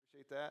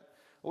that.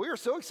 Well, we are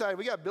so excited.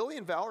 We got Billy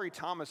and Valerie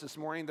Thomas this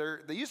morning.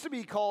 They used to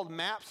be called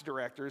MAPS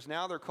directors.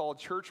 Now they're called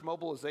Church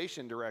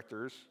Mobilization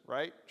directors,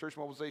 right? Church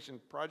Mobilization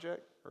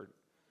Project or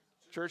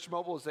Church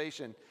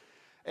Mobilization.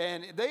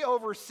 And they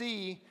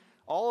oversee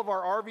all of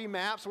our RV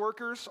MAPS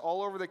workers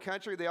all over the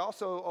country. They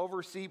also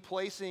oversee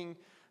placing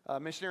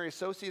missionary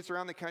associates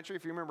around the country.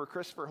 If you remember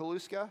Christopher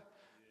Haluska,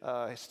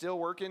 still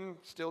working,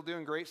 still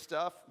doing great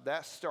stuff.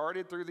 That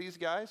started through these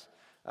guys.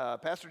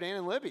 Pastor Dan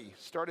and Libby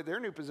started their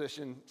new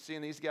position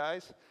seeing these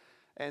guys.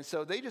 And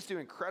so they just do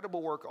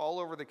incredible work all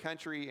over the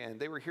country, and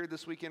they were here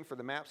this weekend for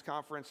the MAPS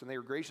conference, and they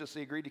were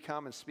graciously agreed to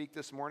come and speak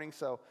this morning.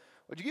 So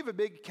would you give a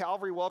big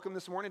Calvary welcome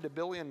this morning to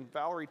Billy and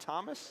Valerie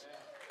Thomas?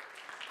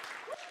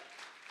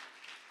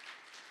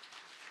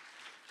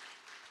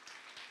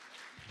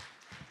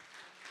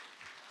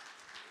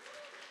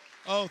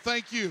 Oh,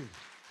 thank you.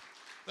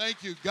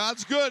 Thank you.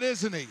 God's good,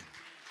 isn't he?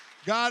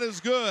 God is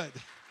good.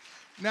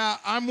 Now,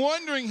 I'm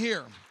wondering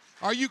here,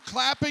 are you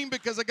clapping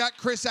because I got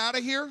Chris out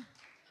of here?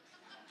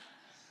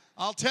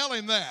 I'll tell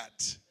him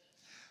that.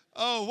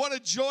 Oh, what a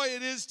joy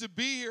it is to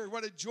be here.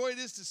 What a joy it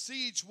is to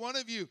see each one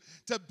of you,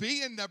 to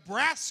be in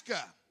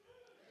Nebraska.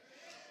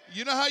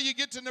 You know how you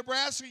get to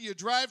Nebraska? You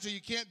drive till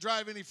you can't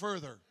drive any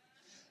further.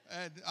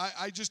 And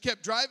I just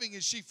kept driving,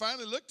 and she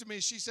finally looked at me,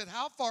 and she said,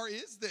 "How far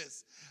is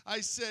this?"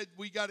 I said,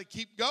 "We got to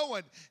keep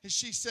going." And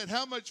she said,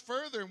 "How much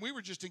further?" And we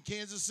were just in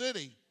Kansas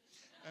City.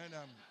 And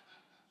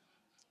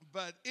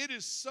but it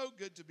is so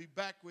good to be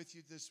back with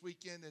you this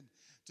weekend and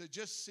to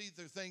just see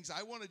the things.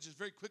 I want to just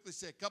very quickly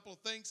say a couple of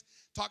things.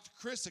 Talked to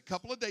Chris a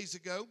couple of days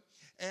ago,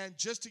 and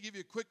just to give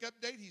you a quick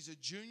update, he's a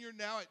junior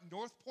now at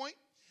North Point.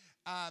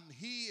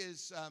 He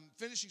is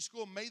finishing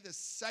school May the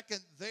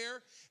 2nd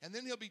there, and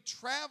then he'll be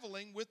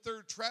traveling with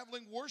their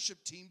traveling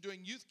worship team, doing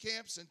youth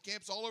camps and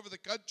camps all over the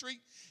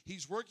country.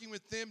 He's working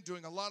with them,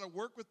 doing a lot of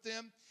work with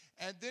them.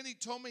 And then he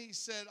told me, he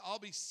said, "I'll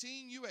be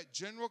seeing you at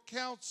General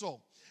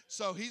Council."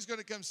 So he's going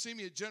to come see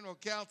me at General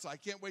Council. I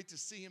can't wait to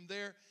see him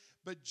there.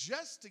 But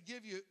just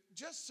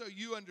so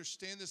you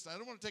understand this, and I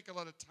don't want to take a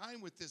lot of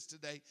time with this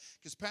today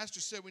because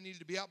Pastor said we needed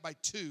to be out by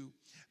 2.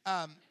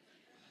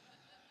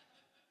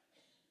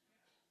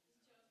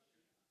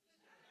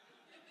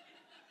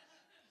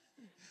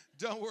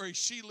 Don't worry,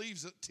 she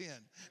leaves at 10.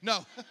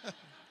 No.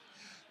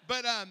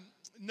 But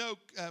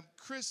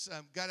Chris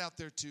got out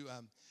there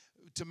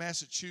to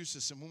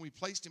Massachusetts, and when we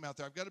placed him out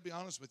there, I've got to be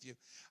honest with you,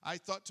 I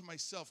thought to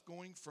myself,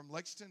 going from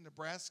Lexington,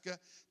 Nebraska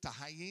to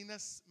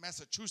Hyannis,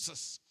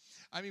 Massachusetts.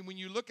 I mean, when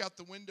you look out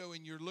the window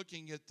and you're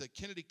looking at the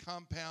Kennedy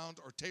compound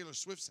or Taylor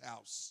Swift's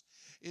house,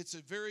 it's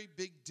a very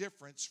big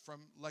difference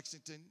from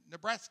Lexington,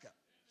 Nebraska.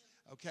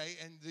 Okay,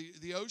 and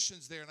the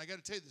ocean's there, and I got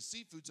to tell you, the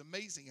seafood's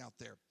amazing out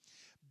there.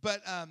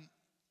 But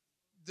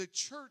the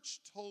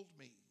church told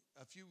me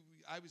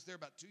I was there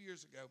about 2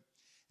 years ago,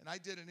 and I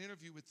did an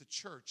interview with the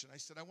church, and I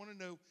said, I want to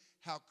know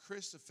how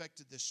Chris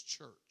affected this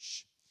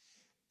church.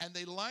 And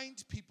they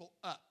lined people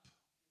up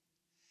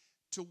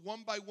to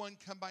one by one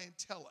come by and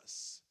tell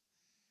us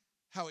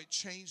how it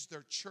changed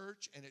their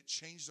church and it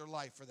changed their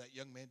life for that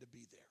young man to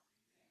be there.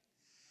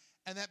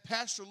 And that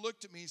pastor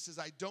looked at me and says,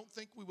 "I don't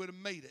think we would have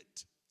made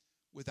it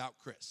without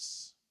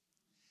Chris."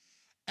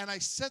 And I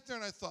sat there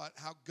and I thought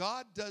how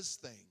God does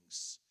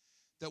things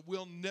that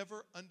we'll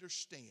never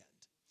understand.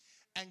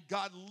 And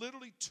God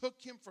literally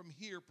took him from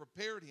here,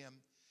 prepared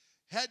him,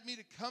 had me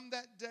to come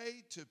that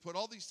day to put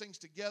all these things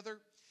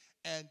together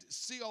and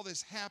see all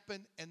this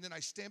happen. And then I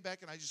stand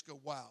back and I just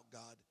go, wow,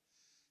 God,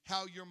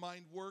 how your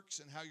mind works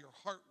and how your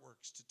heart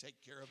works to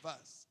take care of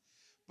us.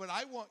 But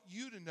I want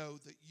you to know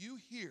that you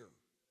here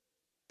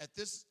at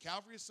this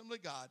Calvary Assembly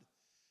of God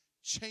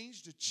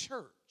changed a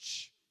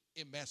church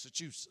in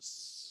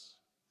Massachusetts.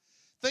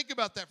 Think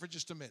about that for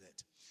just a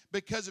minute.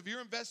 Because of your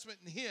investment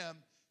in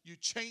him, you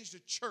changed a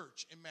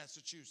church in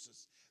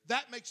Massachusetts.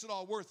 That makes it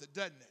all worth it,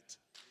 doesn't it?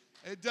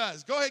 It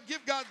does. Go ahead,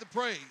 give God the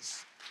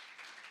praise.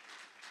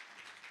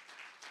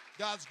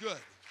 God's good.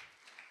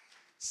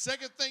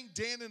 Second thing,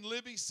 Dan and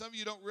Libby. Some of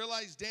you don't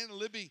realize Dan and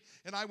Libby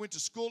and I went to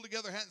school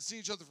together, hadn't seen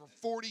each other for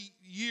 40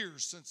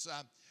 years since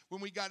when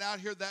we got out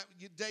here that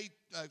day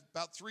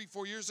about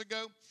 3-4 years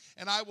ago.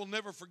 And I will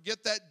never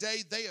forget that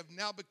day. They have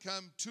now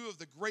become two of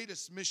the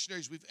greatest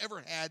missionaries we've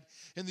ever had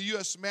in the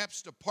U.S.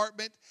 MAPS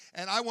department.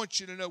 And I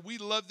want you to know we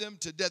love them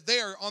to death.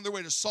 They are on their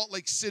way to Salt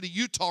Lake City,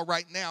 Utah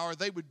right now, or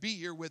they would be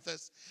here with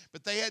us.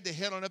 But they had to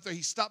head on up there.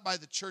 He stopped by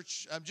the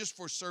church just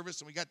for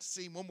service, and we got to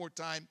see him one more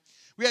time.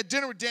 We had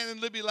dinner with Dan and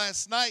Libby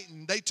last night,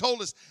 and they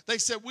told us, they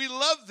said, we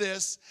love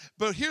this,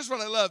 but here's what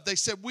I love. They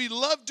said, we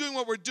love doing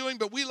what we're doing,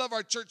 but we love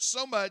our church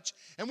so much,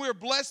 and we're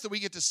blessed that we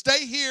get to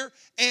stay here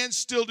and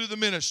still do the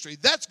ministry.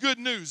 That's good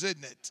news,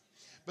 isn't it?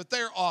 But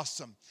they're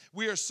awesome.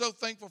 We are so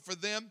thankful for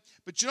them.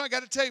 But, I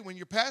got to tell you, when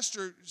your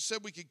pastor said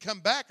we could come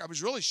back, I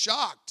was really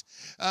shocked.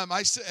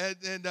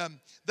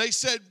 They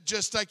said,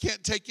 I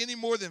can't take any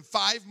more than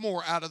 5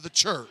 more out of the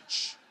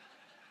church.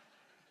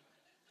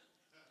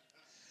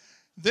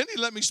 Then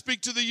he let me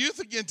speak to the youth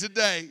again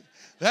today.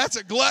 That's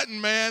a glutton,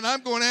 man.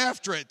 I'm going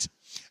after it.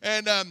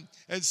 And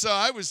so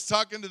I was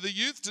talking to the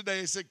youth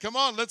today. I said, come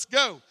on, let's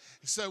go.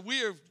 So we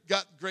have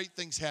got great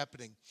things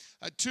happening.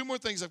 Two more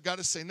things I've got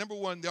to say. Number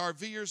one, the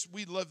RVers,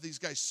 we love these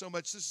guys so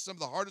much. This is some of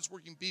the hardest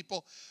working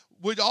people.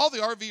 Would all the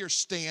RVers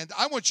stand?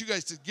 I want you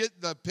guys to get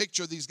the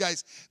picture of these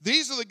guys.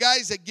 These are the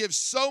guys that give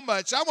so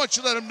much. I want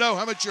you to let them know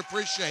how much you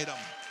appreciate them.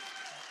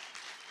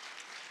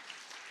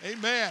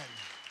 Amen.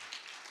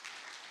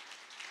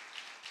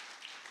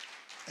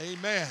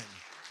 Amen.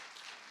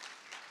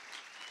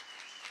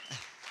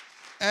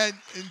 And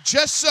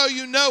just so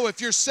you know, if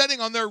you're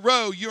sitting on their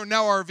row, you're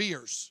now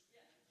RVers.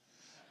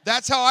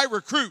 That's how I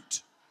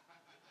recruit.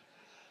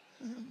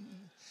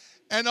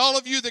 And all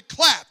of you that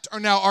clapped are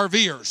now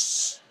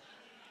RVers.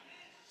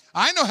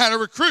 I know how to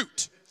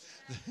recruit.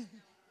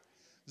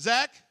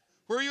 Zach,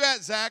 where are you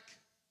at, Zach?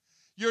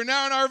 You're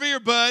now an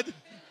RVer, bud.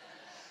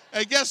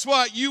 And guess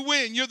what? You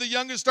win. You're the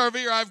youngest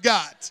RVer I've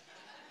got.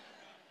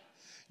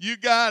 You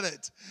got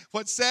it.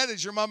 What's sad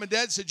is your mom and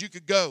dad said you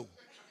could go.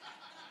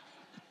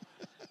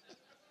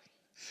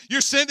 You're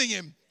sending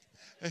him.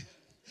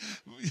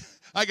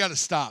 I got to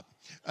stop.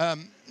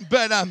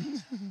 But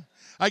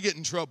I get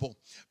in trouble.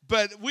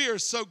 But we are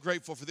so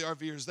grateful for the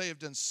RVers. They have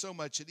done so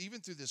much. And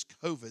even through this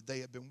COVID, they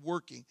have been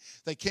working.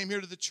 They came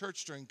here to the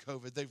church during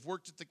COVID. They've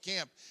worked at the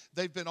camp.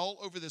 They've been all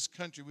over this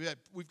country.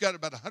 We've got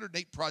about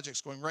 108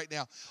 projects going right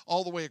now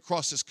all the way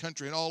across this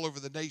country and all over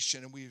the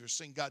nation. And we are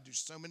seeing God do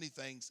so many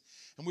things.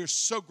 And we're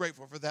so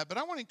grateful for that. But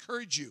I want to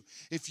encourage you,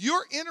 if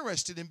you're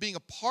interested in being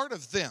a part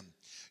of them,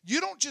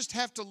 you don't just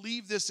have to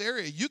leave this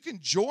area. You can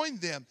join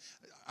them.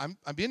 I'm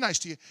being nice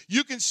to you.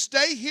 You can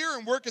stay here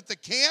and work at the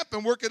camp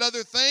and work at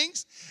other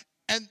things.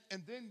 And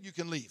then you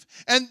can leave.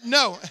 And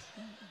no,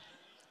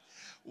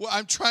 well,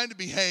 I'm trying to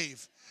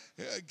behave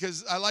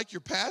because I like your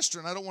pastor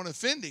and I don't want to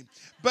offend him.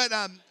 But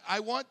I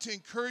want to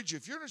encourage you,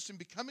 if you're interested in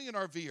becoming an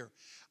RVer,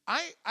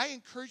 I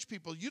encourage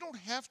people, you don't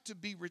have to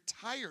be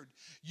retired.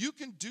 You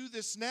can do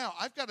this now.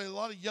 I've got a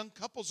lot of young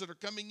couples that are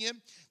coming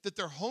in that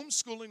they're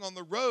homeschooling on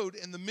the road,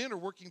 and the men are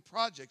working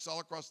projects all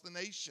across the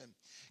nation.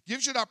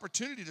 Gives you an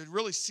opportunity to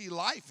really see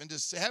life and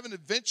to have an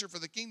adventure for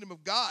the kingdom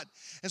of God.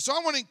 And so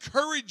I want to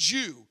encourage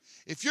you,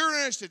 if you're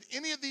interested,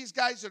 any of these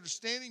guys that are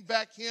standing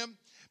back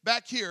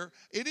here,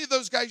 any of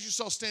those guys you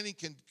saw standing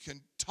can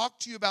talk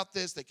to you about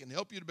this. They can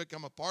help you to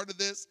become a part of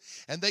this,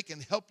 and they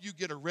can help you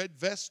get a red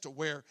vest to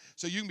wear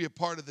so you can be a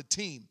part of the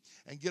team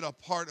and get a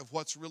part of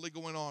what's really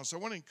going on. So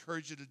I want to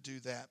encourage you to do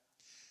that.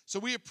 So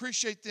we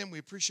appreciate them. We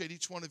appreciate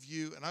each one of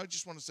you, and I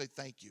just want to say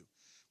thank you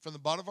from the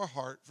bottom of our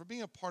heart for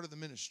being a part of the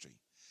ministry,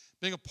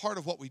 being a part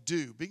of what we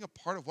do, being a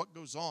part of what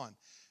goes on.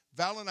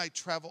 Val and I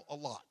travel a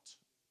lot.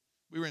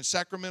 We were in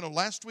Sacramento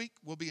last week.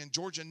 We'll be in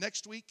Georgia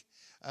next week.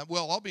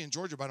 I'll be in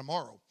Georgia by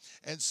tomorrow.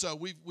 And so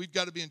we've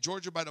got to be in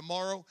Georgia by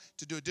tomorrow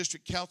to do a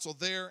district council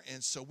there.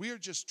 And so we are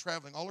just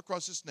traveling all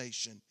across this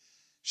nation,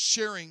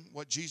 sharing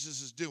what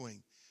Jesus is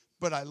doing.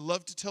 But I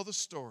love to tell the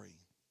story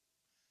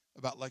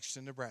about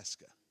Lexington,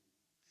 Nebraska,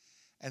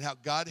 and how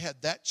God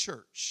had that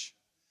church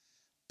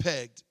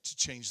pegged to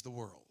change the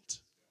world.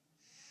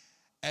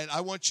 And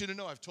I want you to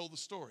know I've told the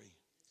story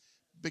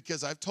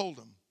because I've told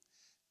them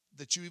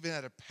that you even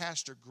had a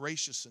pastor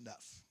gracious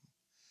enough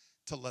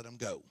to let him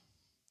go.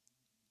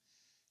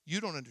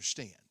 You don't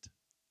understand.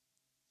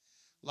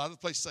 A lot of the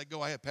places I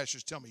go, I have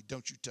pastors tell me,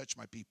 don't you touch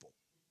my people.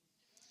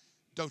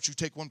 Don't you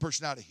take one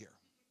person out of here.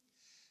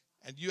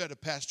 And you had a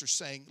pastor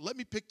saying, let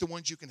me pick the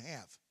ones you can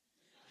have.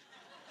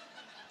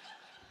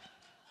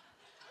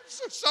 I'm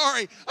so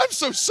sorry. I'm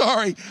so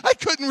sorry. I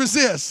couldn't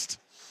resist.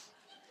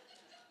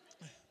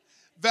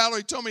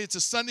 Valerie told me it's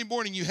a Sunday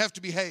morning, you have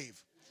to behave.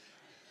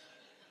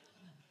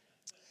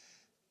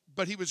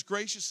 But he was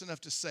gracious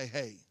enough to say,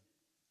 hey,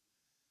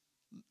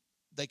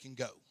 they can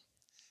go.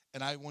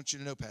 And I want you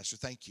to know, Pastor,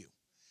 thank you.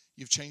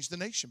 You've changed the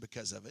nation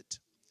because of it.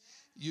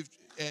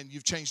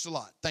 You've changed a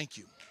lot. Thank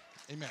you.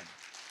 Amen.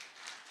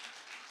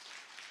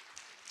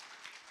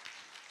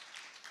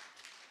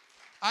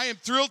 I am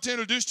thrilled to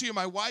introduce to you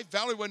my wife.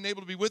 Valerie wasn't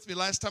able to be with me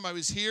last time I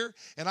was here,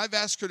 and I've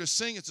asked her to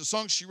sing. It's a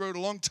song she wrote a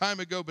long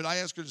time ago, but I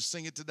asked her to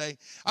sing it today.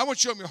 I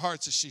want you to open your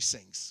hearts as she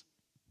sings.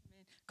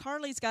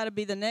 Carly's got to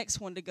be the next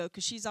one to go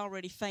because she's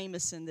already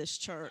famous in this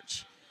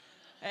church.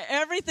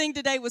 Everything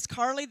today was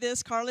Carly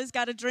this. Carly's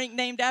got a drink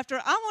named after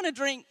her. I want a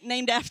drink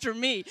named after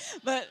me.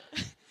 But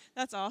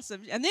that's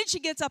awesome. And then she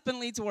gets up and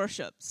leads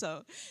worship.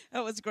 So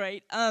that was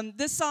great.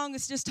 This song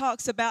just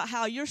talks about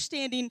how you're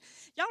standing.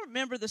 Y'all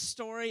remember the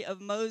story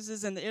of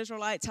Moses and the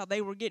Israelites, how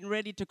they were getting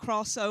ready to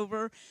cross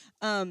over.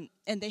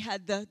 And they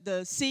had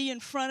the sea in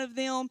front of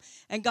them.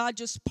 And God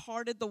just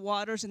parted the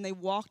waters and they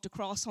walked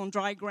across on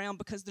dry ground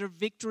because their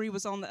victory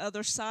was on the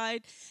other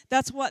side.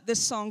 That's what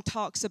this song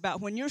talks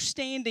about. When you're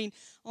standing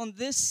on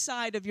this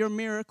side of your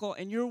miracle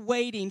and you're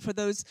waiting for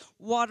those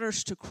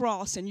waters to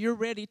cross and you're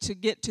ready to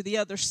get to the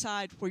other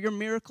side where your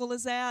miracle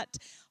is at,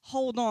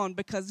 hold on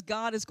because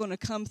God is going to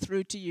come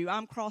through to you.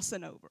 I'm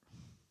crossing over.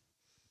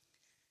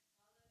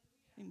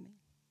 Amen.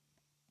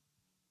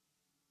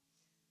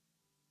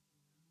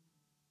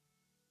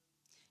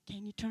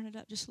 Can you turn it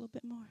up just a little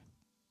bit more?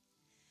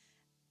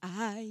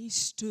 I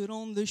stood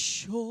on the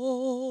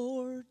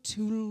shore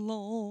too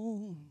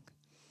long,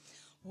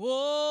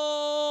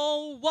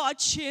 Oh,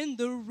 watching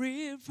the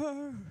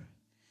river,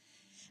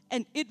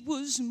 and it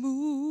was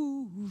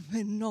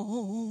moving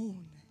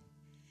on.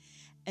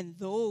 And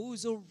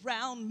those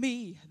around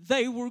me,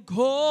 they were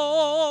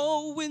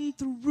going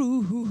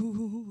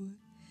through.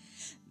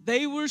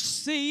 They were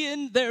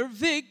seeing their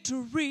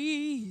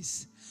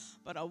victories,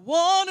 but I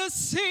want to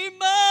see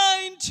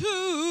mine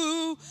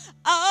too.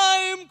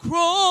 I'm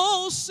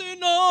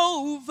crossing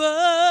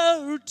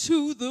over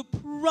to the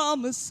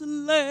promised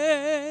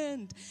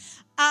land.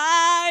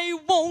 I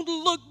won't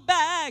look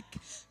back,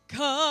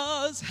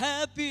 'cause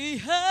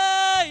happy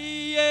I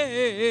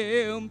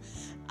am.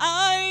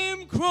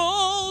 I'm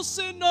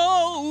crossing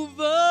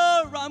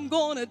over. I'm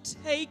gonna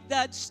take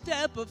that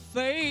step of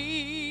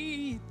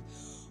faith.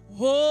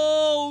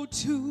 Oh,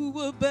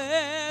 to a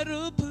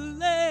better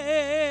place.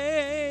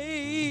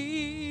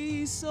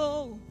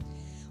 Oh,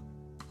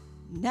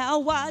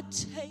 now I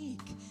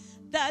take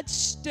that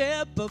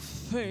step of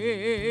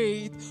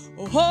faith.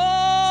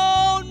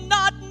 Oh,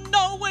 not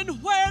knowing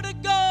where to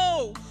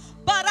go,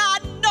 but I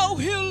know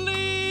He'll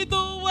lead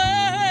the way.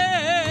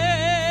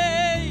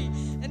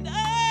 And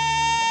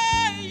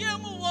I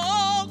am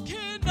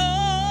walking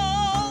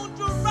on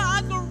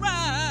dry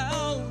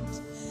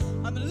ground.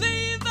 I'm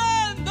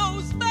leaving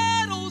those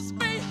battles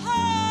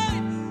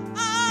behind.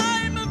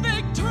 I'm a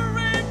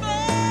victory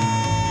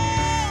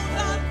bound.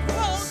 I'm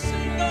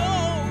crossing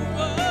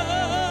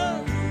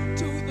over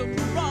to the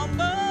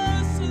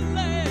promised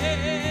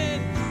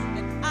land.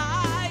 And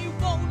I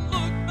won't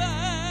look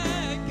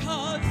back,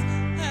 'cause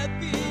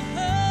happy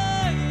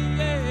I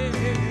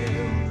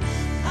am.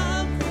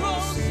 I'm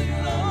crossing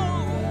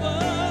over.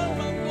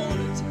 I'm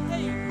gonna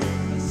take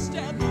a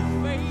step of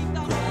faith.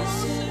 I'm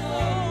crossing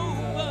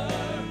over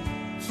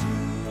to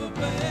a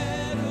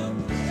better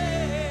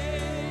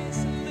place.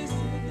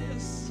 Listen to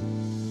this.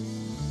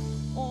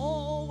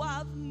 Oh,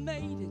 I've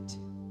made it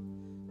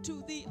to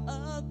the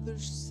other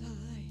side.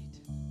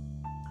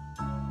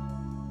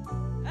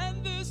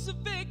 And this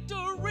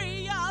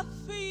victory I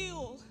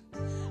feel,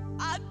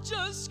 I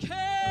just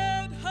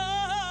can't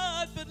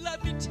hide. But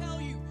let me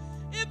tell you,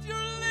 if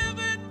you're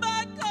living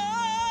back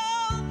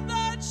on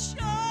that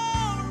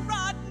shore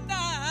right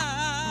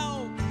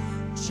now,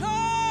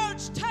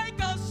 church, take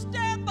a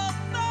step of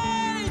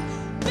faith,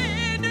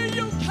 then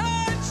you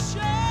can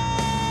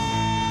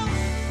shout.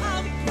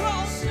 I'm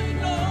crossing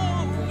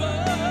over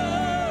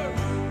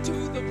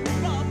to the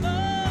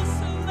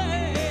promised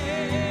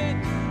land.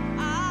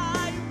 I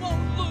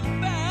won't look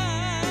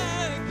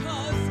back,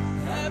 'cause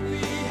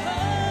happy I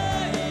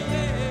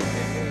am.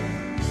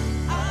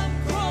 I'm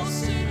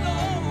crossing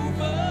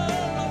over.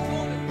 I'm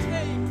gonna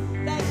take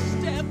that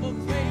step of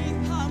faith.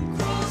 I'm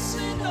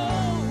crossing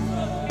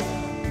over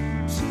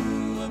to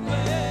a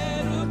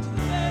better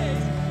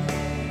place.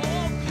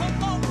 Oh, come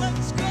on,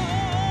 let's go.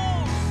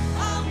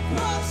 I'm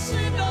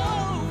crossing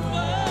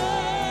over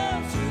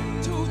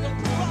to the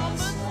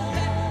promised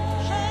land.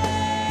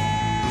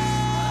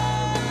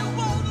 I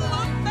won't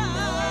look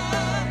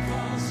back,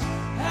 'cause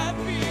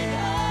happy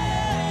I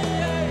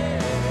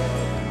am.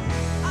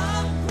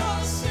 I'm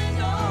crossing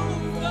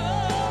over.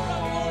 I'm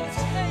gonna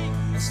take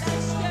that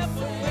step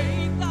of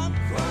faith. I'm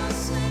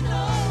crossing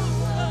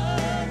over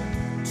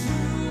to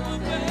a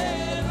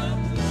better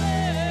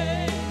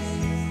place.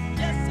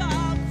 Yes,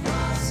 I'm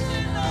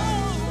crossing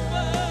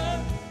over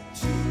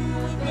to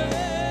a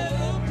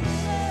better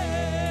place.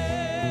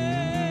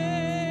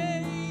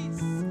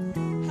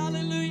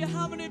 Hallelujah.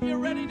 How many of you are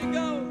ready to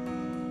go?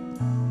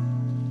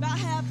 About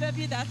half of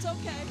you, that's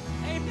okay.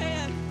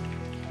 Amen.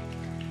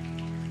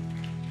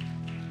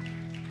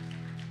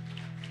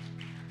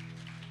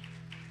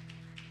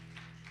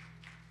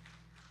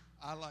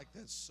 I like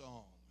that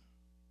song.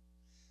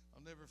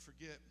 I'll never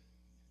forget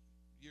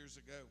years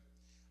ago,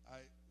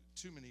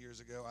 too many years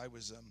ago, I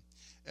was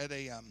at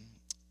a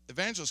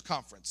evangelist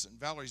conference, and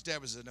Valerie's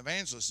dad was an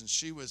evangelist, and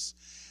she was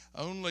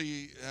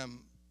only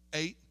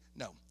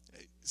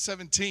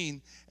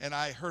 17, and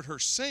I heard her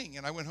sing,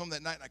 and I went home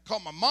that night, and I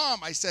called my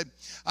mom. I said,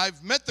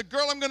 I've met the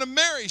girl I'm going to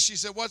marry. She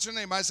said, what's her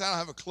name? I said, I don't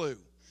have a clue.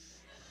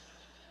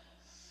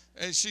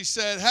 And she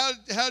said, how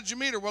did you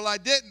meet her? Well, I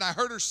didn't. I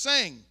heard her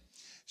sing.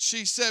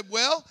 She said,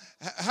 well,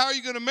 how are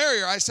you going to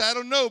marry her? I said, I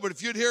don't know, but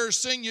if you'd hear her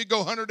sing, you'd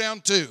go hunt her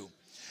down too.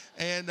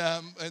 And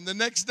the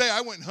next day,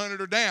 I went and hunted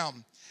her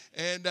down.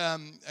 And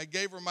I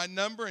gave her my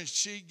number, and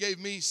she gave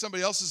me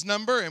somebody else's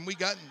number, and we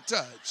got in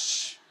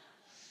touch.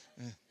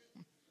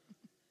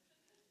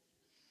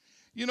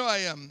 You know,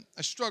 I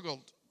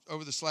struggled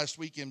over this last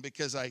weekend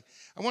because I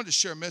wanted to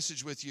share a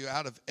message with you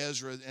out of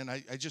Ezra, and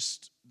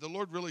the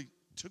Lord really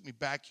took me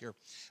back here.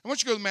 I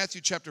want you to go to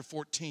Matthew chapter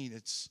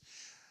 14.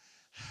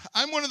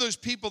 I'm one of those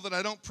people that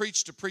I don't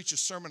preach to preach a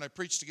sermon. I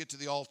preach to get to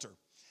the altar.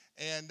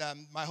 And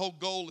my whole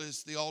goal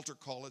is the altar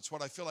call. It's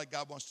what I feel like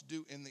God wants to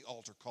do in the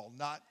altar call,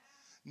 not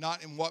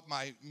in what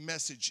my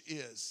message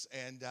is.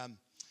 And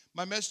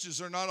my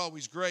messages are not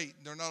always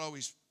great. They're not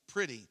always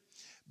pretty.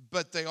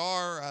 But they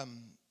are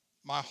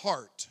my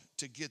heart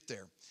to get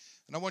there.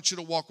 And I want you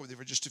to walk with me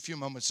for just a few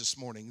moments this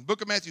morning. The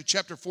book of Matthew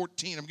chapter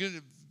 14, I'm going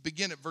to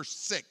begin at verse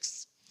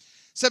 6.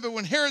 said, but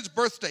when Herod's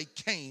birthday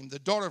came, the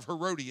daughter of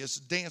Herodias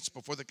danced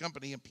before the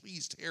company and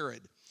pleased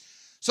Herod,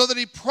 so that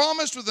he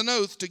promised with an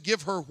oath to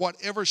give her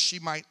whatever she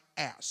might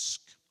ask.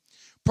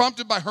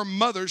 Prompted by her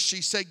mother,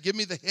 she said, give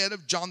me the head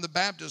of John the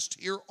Baptist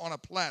here on a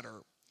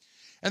platter.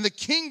 And the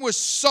king was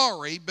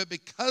sorry, but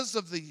because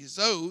of his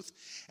oath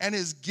and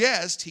his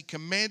guest, he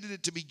commanded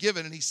it to be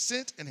given. And he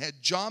sent and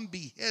had John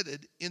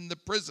beheaded in the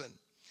prison.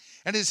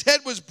 And his head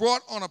was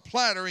brought on a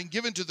platter and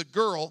given to the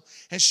girl,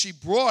 and she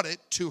brought it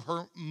to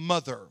her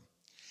mother.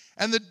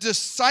 And the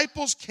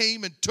disciples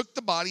came and took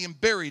the body and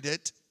buried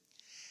it.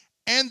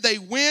 And they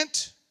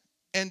went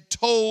and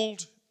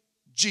told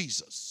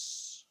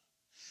Jesus.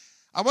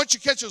 I want you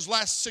to catch those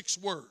last 6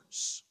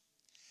 words.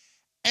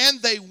 And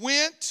they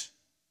went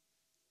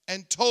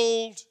and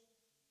told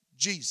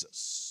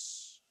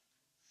Jesus.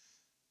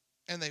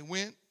 And they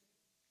went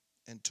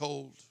and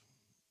told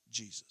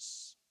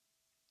Jesus.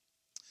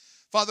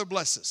 Father,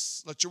 bless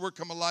us. Let your word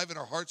come alive in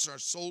our hearts and our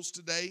souls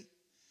today.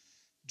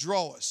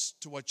 Draw us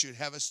to what you'd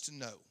have us to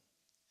know.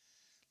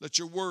 Let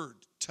your word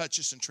touch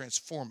us and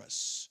transform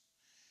us.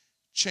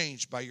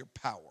 Changed by your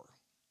power.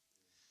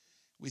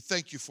 We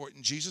thank you for it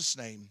in Jesus'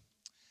 name.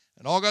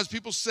 And all God's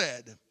people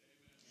said,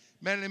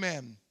 amen and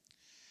amen.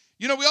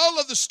 You know, we all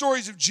love the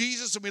stories of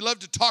Jesus, and we love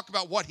to talk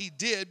about what he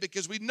did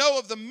because we know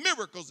of the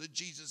miracles that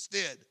Jesus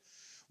did.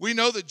 We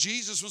know that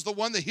Jesus was the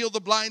one that healed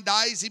the blind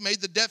eyes. He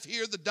made the deaf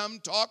hear, the dumb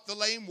talk, the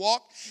lame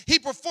walk. He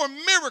performed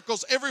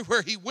miracles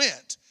everywhere he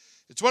went.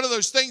 It's one of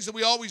those things that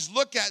we always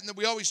look at and that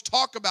we always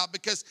talk about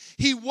because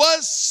he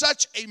was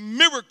such a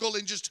miracle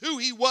in just who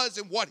he was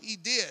and what he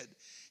did.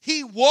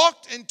 He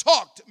walked and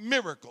talked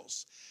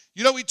miracles.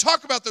 You know, we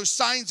talk about those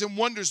signs and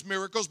wonders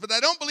miracles, but I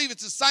don't believe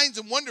it's the signs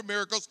and wonder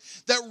miracles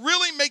that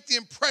really make the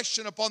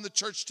impression upon the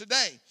church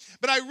today.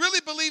 But I really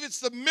believe it's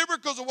the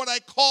miracles of what I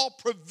call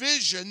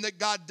provision that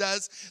God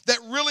does that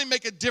really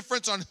make a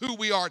difference on who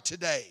we are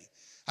today.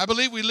 I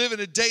believe we live in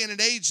a day and an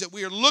age that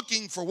we are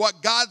looking for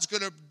what God's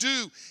going to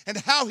do and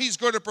how he's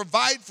going to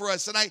provide for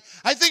us. And I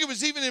think it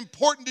was even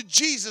important to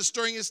Jesus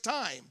during his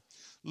time.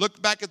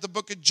 Look back at the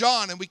book of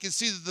John and we can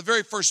see that the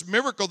very first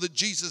miracle that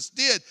Jesus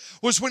did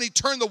was when he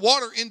turned the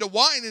water into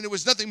wine, and it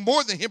was nothing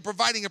more than him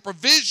providing a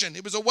provision.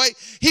 It was a way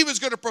he was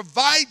going to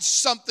provide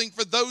something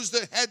for those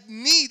that had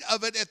need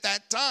of it at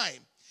that time.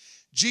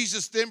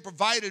 Jesus then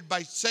provided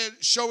by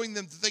showing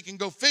them that they can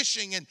go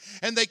fishing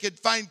and they could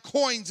find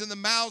coins in the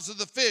mouths of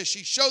the fish.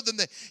 He showed them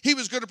that he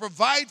was going to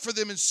provide for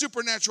them in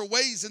supernatural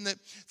ways, and that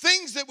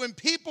things that when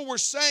people were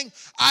saying,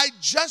 I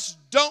just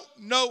don't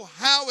know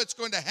how it's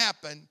going to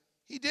happen,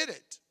 he did it.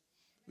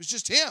 It was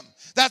just him.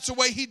 That's the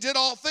way he did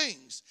all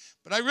things.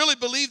 But I really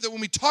believe that when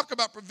we talk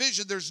about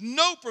provision, there's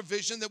no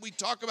provision that we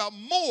talk about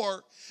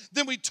more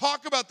than we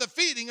talk about the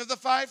feeding of the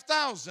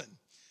 5,000.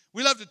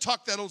 We love to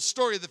talk that old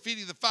story of the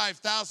feeding of the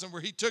 5,000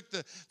 where he took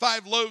the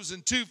 5 loaves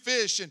and 2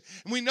 fish. And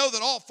we know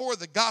that all 4 of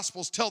the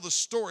Gospels tell the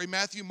story,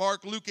 Matthew,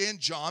 Mark, Luke, and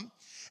John.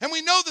 And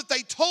we know that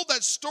they told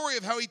that story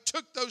of how he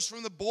took those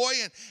from the boy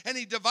and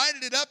he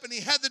divided it up and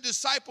he had the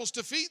disciples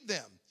to feed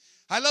them.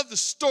 I love the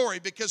story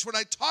because when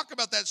I talk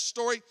about that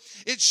story,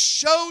 it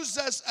shows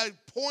us a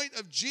point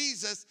of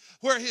Jesus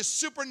where his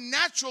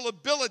supernatural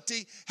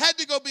ability had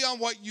to go beyond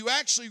what you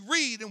actually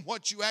read and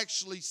what you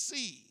actually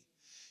see.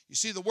 You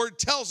see, the word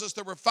tells us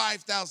there were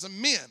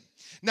 5,000 men.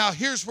 Now,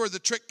 here's where the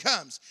trick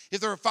comes. If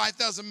there were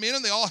 5,000 men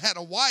and they all had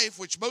a wife,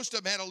 which most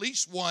of them had at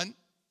least one,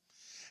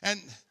 and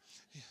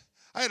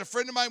I had a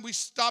friend of mine, we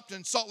stopped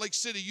in Salt Lake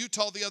City,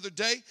 Utah the oted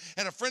day,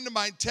 and a friend of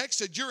mine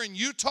texted, you're in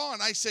Utah?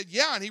 And I said,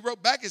 yeah. And he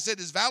wrote back and said,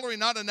 is Valerie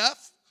not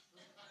enough?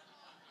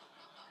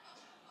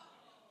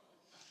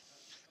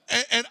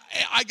 And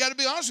I got to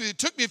be honest with you, it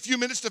took me a few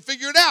minutes to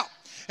figure it out.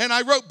 And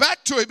I wrote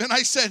back to him and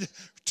I said,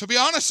 to be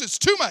honest, it's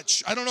too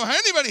much. I don't know how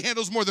anybody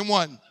handles more than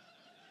one.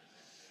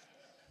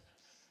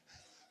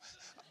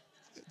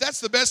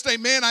 That's the best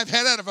amen I've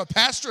had out of a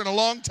pastor in a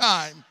long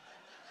time.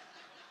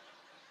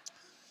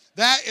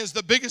 That is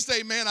the biggest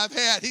amen I've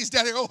had. He's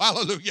down here, oh,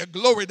 hallelujah,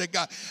 glory to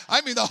God.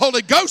 I mean, the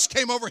Holy Ghost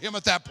came over him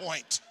at that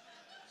point.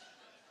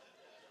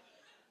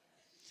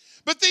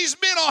 But these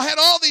men all had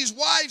all these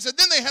wives, and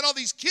then they had all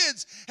these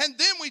kids. And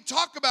then we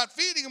talk about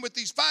feeding them with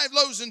these 5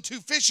 loaves and 2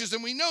 fishes.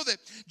 And we know that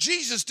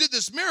Jesus did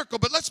this miracle.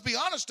 But let's be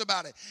honest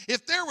about it.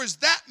 If there was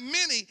that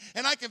many,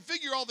 and I can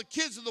figure all the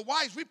kids and the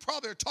wives, we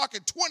probably are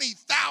talking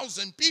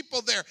 20,000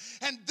 people there.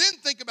 And then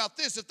think about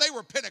this. If they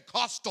were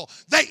Pentecostal,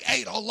 they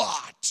ate a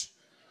lot.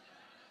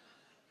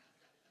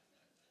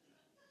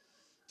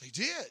 They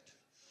did.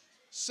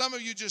 Some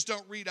of you just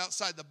don't read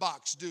outside the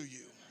box, do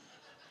you?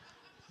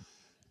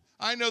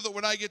 I know that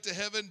when I get to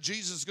heaven,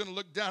 Jesus is going to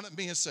look down at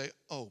me and say,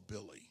 oh,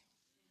 Billy.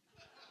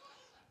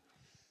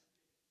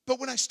 But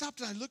when I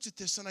stopped and I looked at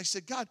this and I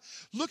said, God,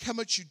 look how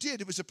much you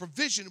did. It was a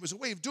provision. It was a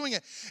way of doing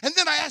it. And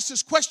then I asked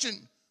this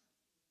question,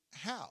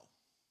 how?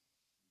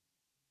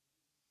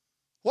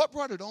 What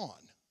brought it on?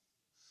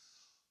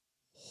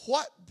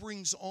 What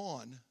brings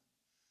on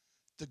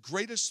the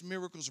greatest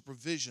miracles of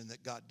provision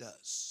that God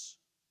does?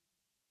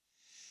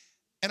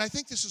 And I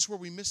think this is where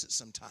we miss it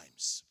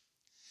sometimes.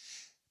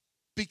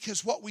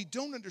 Because what we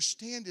don't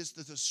understand is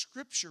that the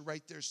scripture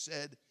right there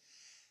said,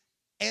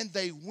 and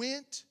they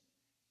went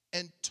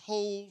and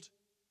told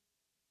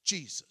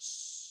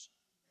Jesus.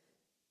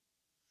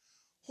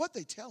 What'd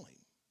they tell him?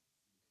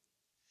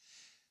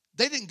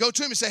 They didn't go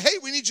to him and say, hey,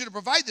 we need you to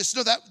provide this.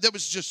 No, that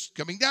was just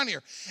coming down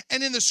here.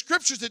 And in the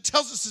scriptures, it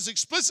tells us this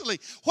explicitly.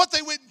 What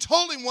they went and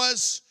told him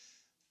was,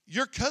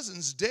 your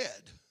cousin's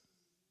dead.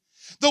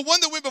 The one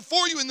that went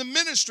before you in the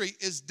ministry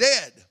is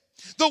dead.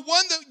 The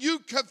one that you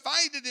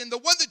confided in, the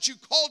one that you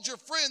called your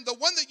friend, the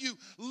one that you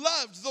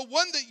loved, the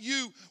one that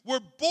you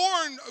were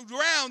born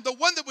around, the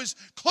one that was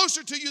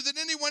closer to you than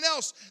anyone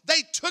else,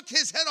 they took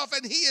his head off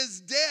and he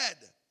is dead.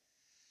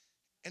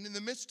 And in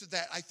the midst of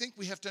that, I think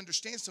we have to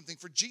understand something.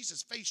 For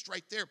Jesus faced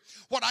right there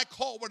what I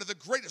call one of the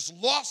greatest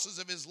losses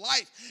of his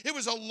life. It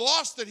was a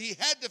loss that he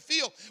had to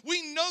feel.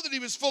 We know that he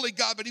was fully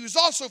God, but he was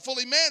also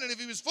fully man. And if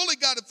he was fully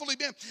God and fully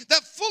man,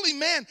 that fully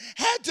man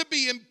had to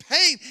be in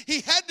pain. He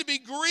had to be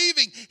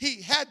grieving.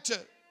 He had to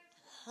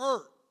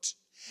hurt.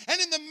 And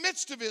in the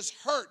midst of his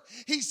hurt,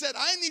 he said,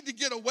 I need to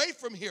get away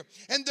from here.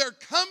 And there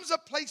comes a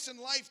place in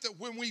life that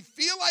when we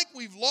feel like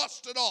we've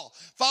lost it all,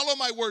 follow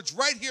my words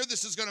right here.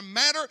 This is going to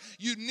matter.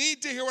 You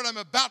need to hear what I'm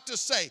about to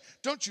say.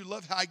 Don't you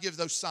love how I give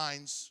those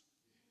signs?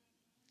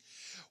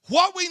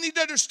 What we need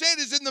to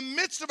understand is in the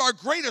midst of our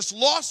greatest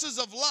losses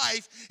of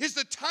life is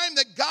the time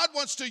that God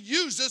wants to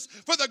use us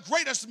for the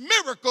greatest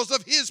miracles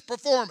of his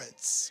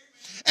performance.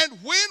 And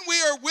when we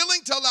are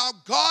willing to allow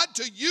God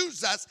to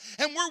use us,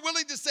 and we're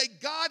willing to say,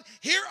 God,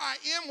 here I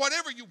am,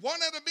 whatever you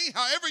want out of me,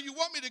 however you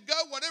want me to go,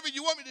 whatever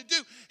you want me to do,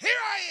 here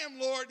I am,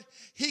 Lord.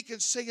 He can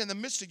say in the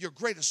midst of your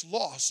greatest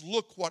loss,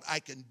 look what I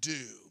can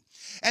do.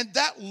 And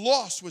that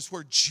loss was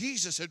where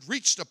Jesus had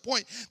reached a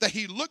point that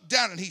he looked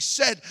down and he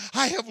said,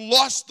 I have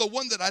lost the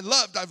one that I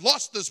loved. I've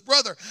lost this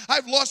brother.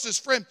 I've lost this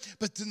friend.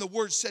 But then the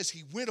word says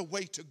he went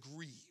away to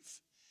grieve.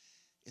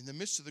 In the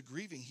midst of the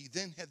grieving, he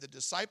then had the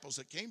disciples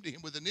that came to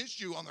him with an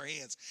issue on their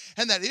hands.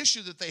 And that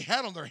issue that they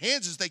had on their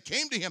hands is they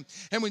came to him.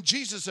 And when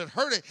Jesus had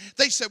heard it,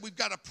 they said, we've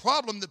got a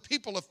problem. The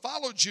people have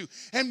followed you.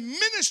 And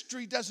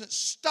ministry doesn't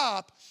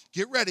stop,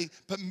 get ready,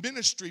 but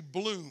ministry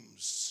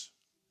blooms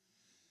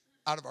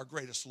out of our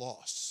greatest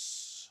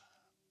loss.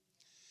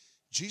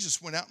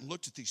 Jesus went out and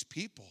looked at these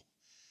people.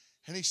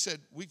 And he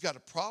said, we've got a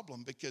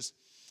problem because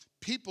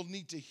people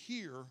need to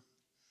hear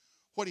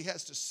what he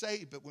has to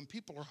say, but when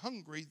people are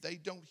hungry, they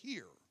don't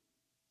hear.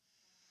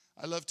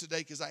 I love today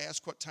because I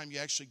asked what time you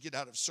actually get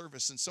out of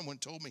service, and someone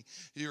told me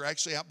you're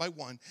actually out by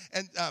 1.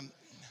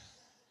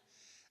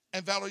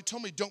 And Valerie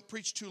told me don't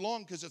preach too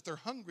long because if they're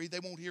hungry,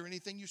 they won't hear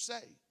anything you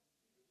say.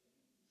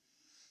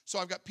 So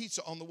I've got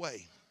pizza on the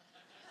way.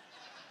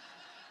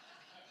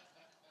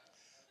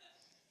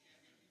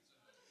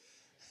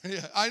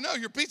 Yeah, I know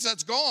your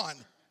pizza's gone.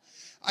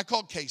 I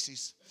called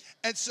Casey's,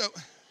 and so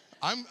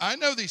I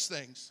know these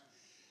things.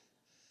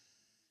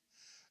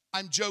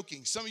 I'm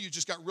joking. Some of you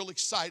just got real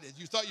excited.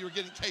 You thought you were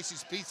getting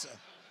Casey's pizza.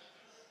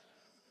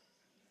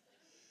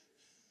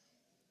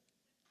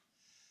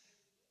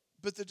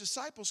 But the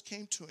disciples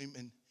came to him,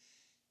 and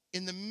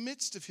in the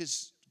midst of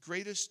his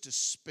greatest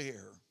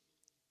despair,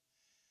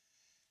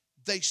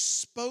 they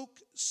spoke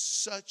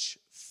such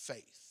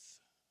faith.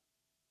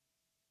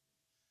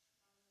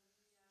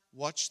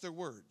 Watch their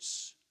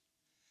words.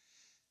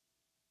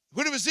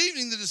 When it was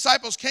evening, the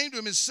disciples came to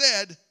him and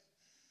said,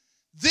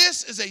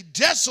 this is a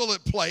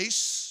desolate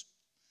place.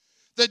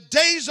 The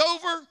day's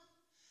over.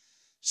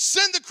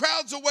 Send the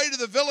crowds away to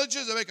the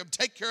villages and make them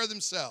take care of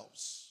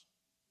themselves.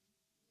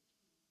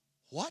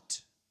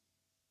 What?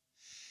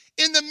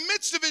 In the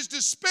midst of his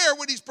despair,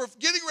 when he's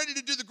getting ready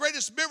to do the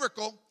greatest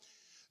miracle,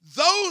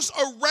 those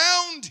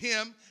around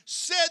him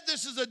said,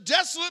 this is a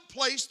desolate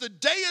place. The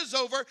day is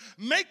over.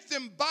 Make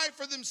them buy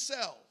for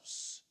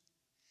themselves.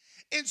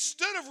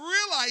 Instead of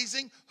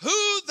realizing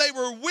who they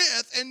were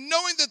with and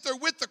knowing that they're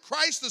with the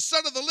Christ, the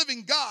Son of the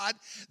living God,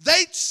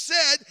 they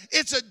said,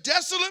 it's a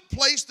desolate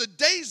place. The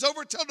day's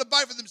over. Tell them to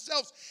buy for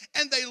themselves.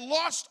 And they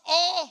lost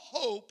all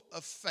hope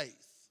of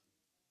faith.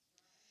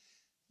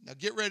 Now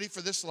get ready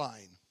for this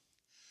line.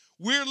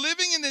 We're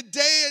living in a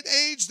day and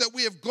age that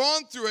we have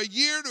gone through a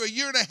year to a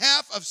year and a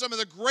half of some of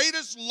the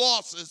greatest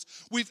losses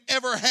we've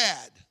ever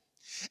had.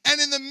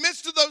 And in the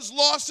midst of those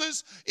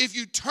losses, if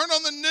you turn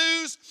on the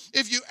news,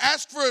 if you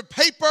ask for a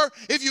paper,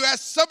 if you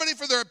ask somebody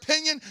for their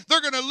opinion, they're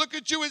going to look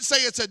at you and say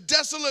it's a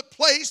desolate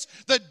place.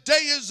 The day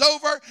is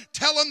over.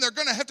 Tell them they're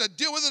going to have to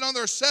deal with it on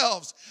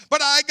themselves.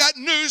 But I got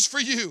news for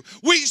you.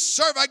 We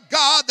serve a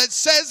God that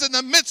says in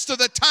the midst of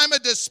the time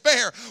of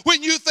despair,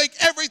 when you think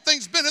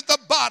everything's been at the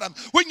bottom,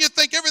 when you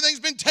think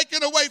everything's been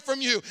taken away from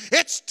you,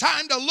 it's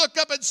time to look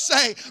up and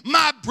say,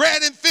 my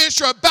bread and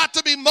fish are about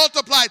to be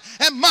multiplied,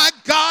 and my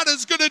God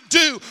is going to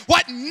do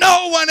what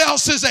no one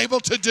else is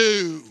able to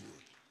do.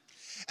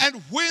 And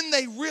when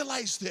they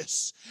realized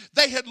this,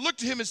 they had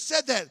looked at him and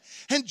said that.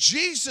 And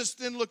Jesus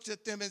then looked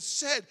at them and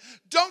said,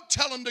 don't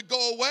tell them to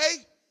go away.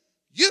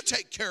 You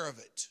take care of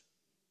it.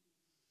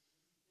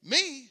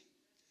 Me,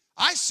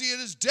 I see it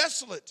as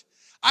desolate.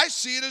 I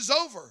see it as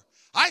over.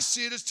 I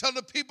see it as telling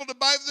the people to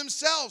buy for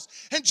themselves.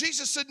 And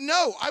Jesus said,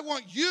 no, I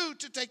want you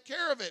to take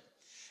care of it.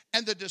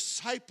 And the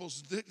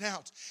disciples went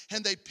out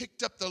and they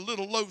picked up the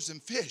little loaves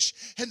and fish.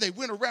 And they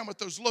went around with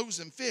those loaves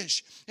and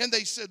fish. And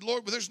they said,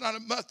 Lord, well, there's not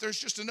enough. There's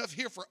just enough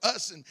here for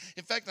us. And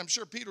in fact, I'm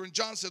sure Peter and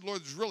John said,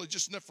 Lord, there's really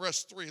just enough for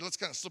us three. Let's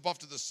kind of slip off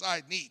to the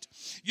side and eat.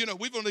 You know,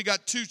 we've only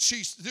got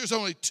there's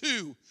only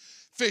 2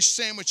 fish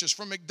sandwiches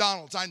from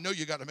McDonald's. I know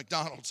you got a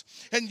McDonald's.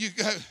 And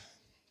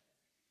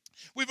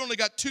we've only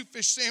got 2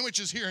 fish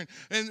sandwiches here. And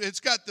it's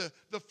got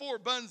the 4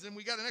 buns and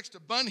we got an extra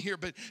bun here.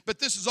 But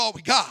this is all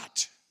we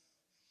got.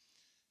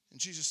 And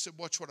Jesus said,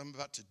 watch what I'm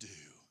about to do.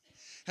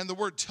 And the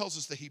word tells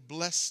us that he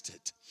blessed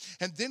it.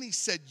 And then he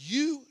said,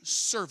 you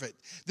serve it.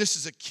 This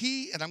is a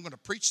key, and I'm going to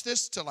preach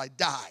this till I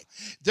die.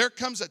 There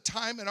comes a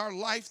time in our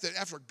life that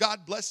after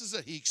God blesses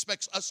it, he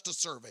expects us to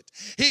serve it.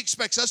 He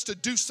expects us to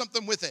do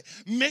something with it.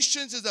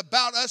 Missions is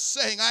about us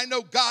saying, I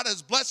know God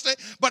has blessed it,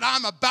 but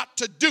I'm about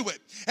to do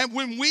it. And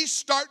when we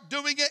start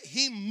doing it,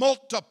 he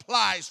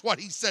multiplies what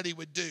he said he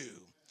would do.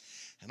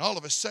 And all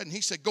of a sudden,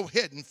 he said, go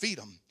ahead and feed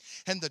them.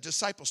 And the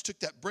disciples took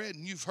that bread,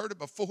 and you've heard it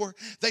before.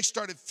 They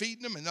started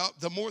feeding them, and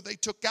the more they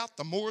took out,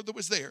 the more that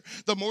was there.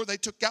 The more they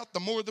took out, the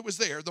more that was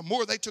there. The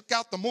more they took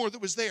out, the more that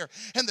was there.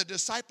 And the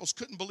disciples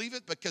couldn't believe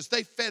it because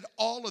they fed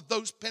all of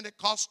those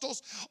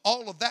Pentecostals,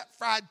 all of that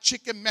fried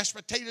chicken, mashed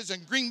potatoes,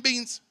 and green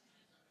beans.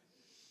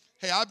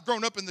 Hey, I've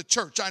grown up in the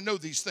church. I know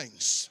these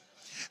things.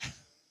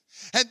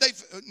 And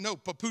no,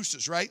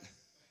 pupusas, right?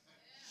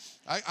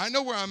 I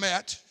know where I'm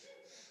at.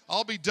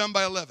 I'll be done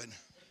by 11.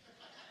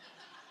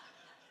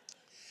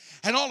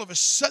 And all of a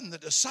sudden, the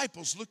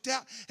disciples looked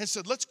out and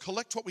said, let's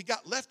collect what we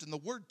got left. And the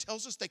word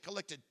tells us they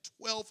collected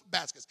 12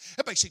 baskets.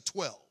 Everybody say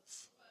 12.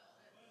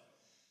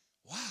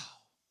 Wow.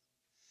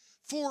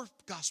 4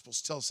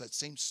 Gospels tell us that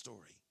same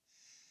story.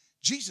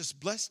 Jesus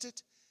blessed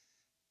it.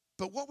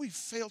 But what we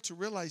fail to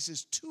realize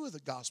is 2 of the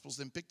Gospels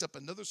then picked up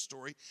another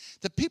story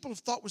that people have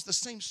thought was the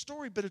same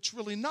story, but it's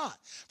really not.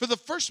 For the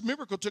first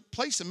miracle took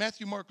place in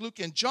Matthew, Mark, Luke,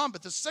 and John,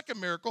 but the second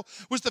miracle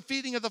was the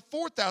feeding of the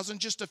 4,000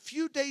 just a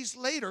few days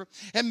later,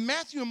 and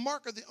Matthew and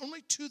Mark are the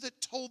only 2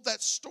 that told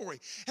that story.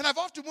 And I've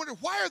often wondered,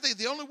 why are they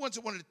the only ones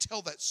that wanted to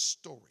tell that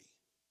story?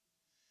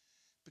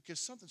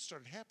 Because something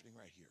started happening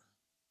right here.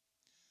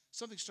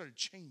 Something started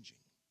changing.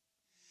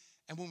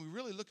 And when we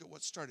really look at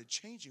what started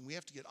changing, we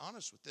have to get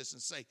honest with this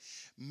and say,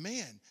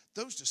 man,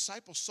 those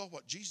disciples saw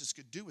what Jesus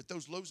could do with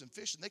those loaves and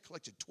fish, and they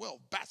collected 12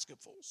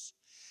 basketfuls.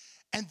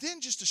 And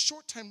then just a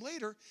short time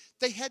later,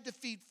 they had to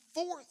feed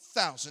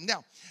 4,000.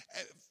 Now,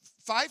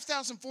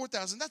 5,000,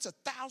 4,000, that's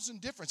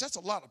 1,000 difference. That's a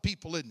lot of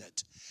people, isn't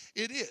it?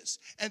 It is.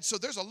 And so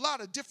there's a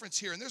lot of difference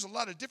here, and there's a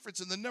lot of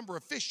difference in the number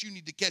of fish you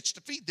need to catch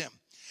to feed them.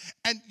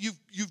 And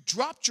you've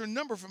dropped your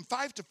number from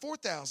 5 to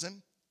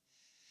 4,000.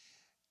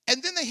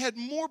 And then they had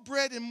more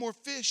bread and more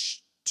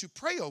fish to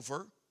pray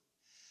over.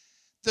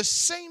 The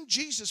same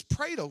Jesus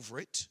prayed over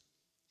it.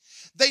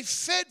 They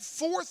fed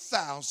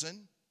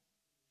 4,000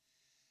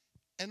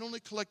 and only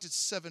collected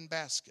 7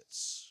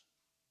 baskets.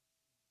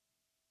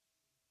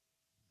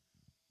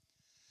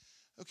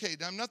 Okay,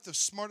 now I'm not the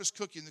smartest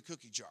cookie in the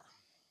cookie jar.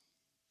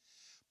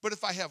 But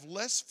if I have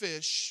less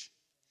fish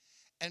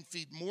and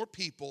feed more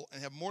people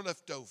and have more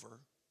left over,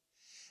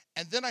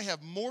 and then I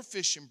have more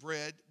fish and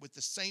bread with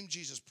the same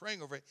Jesus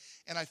praying over it,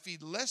 and I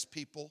feed less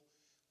people,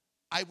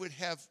 I would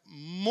have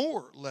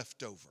more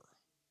left over.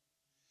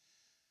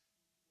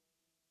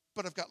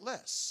 But I've got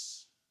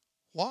less.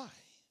 Why?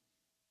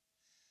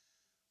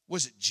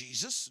 Was it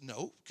Jesus?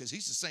 No, because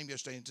he's the same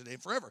yesterday and today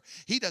and forever.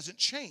 He doesn't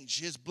change.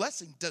 His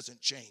blessing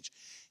doesn't change.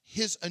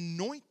 His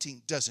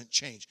anointing doesn't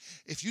change.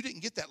 If you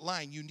didn't get that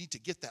line, you need to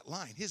get that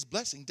line. His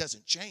blessing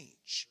doesn't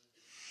change.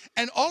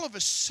 And all of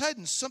a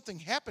sudden, something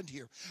happened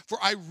here. For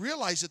I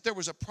realized that there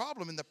was a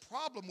problem, and the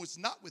problem was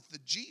not with the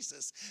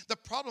Jesus. The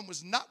problem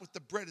was not with the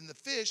bread and the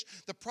fish.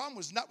 The problem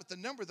was not with the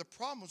number. The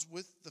problem was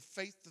with the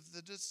faith of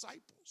the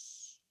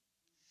disciples.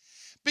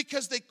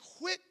 Because they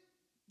quit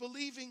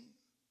believing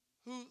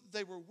who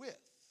they were with.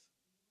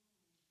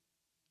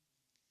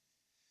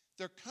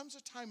 There comes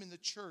a time in the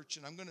church,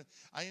 and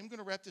I am going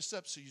to wrap this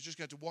up, so you just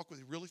got to walk with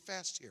me really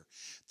fast here.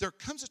 There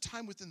comes a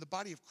time within the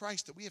body of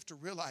Christ that we have to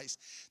realize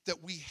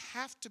that we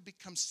have to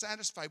become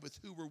satisfied with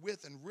who we're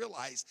with and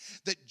realize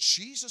that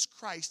Jesus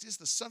Christ is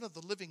the Son of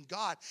the living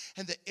God,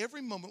 and that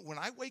every moment when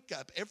I wake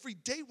up, every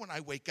day when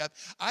I wake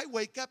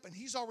up and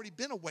he's already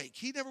been awake.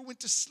 He never went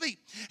to sleep,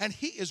 and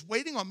he is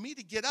waiting on me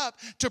to get up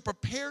to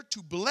prepare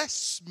to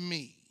bless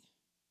me.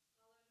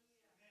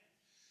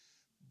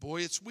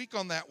 Boy, it's weak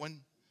on that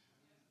one.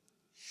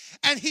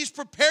 And he's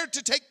prepared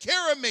to take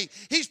care of me.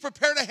 He's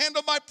prepared to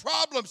handle my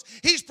problems.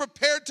 He's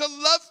prepared to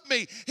love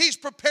me. He's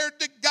prepared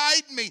to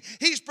guide me.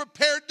 He's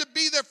prepared to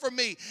be there for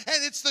me.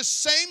 And it's the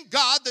same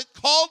God that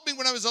called me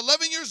when I was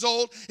 11 years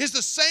old. Is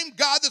the same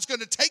God that's going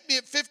to take me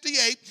at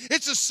 58.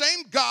 It's the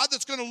same God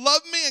that's going to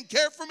love me and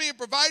care for me and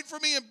provide for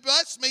me and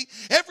bless me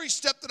every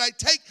step that I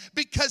take,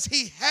 because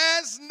he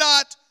has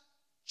not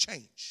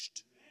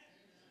changed.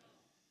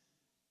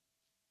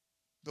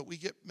 But we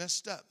get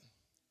messed up.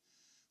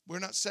 We're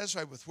not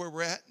satisfied with where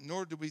we're at,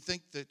 nor do we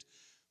think that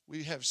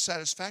We have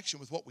satisfaction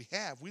with what we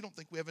have. We don't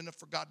think we have enough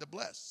for God to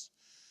bless.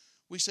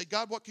 We say,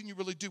 God, what can you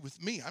really do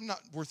with me? I'm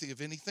not worthy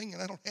of anything,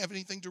 and I don't have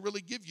anything to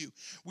really give you.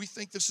 We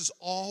think this is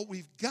all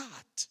we've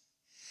got.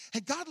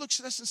 And God looks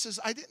at us and says,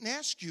 I didn't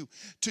ask you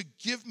to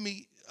give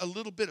me a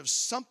little bit of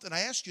something.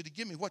 I asked you to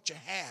give me what you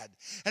had.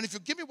 And if you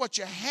give me what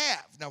you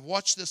have, now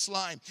watch this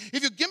line.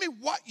 If you give me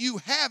what you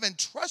have and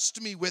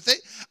trust me with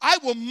it, I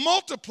will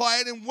multiply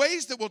it in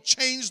ways that will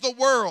change the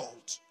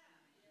world.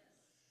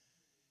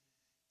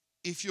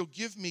 If you'll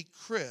give me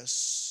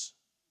Chris,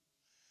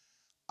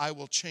 I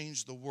will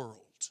change the world.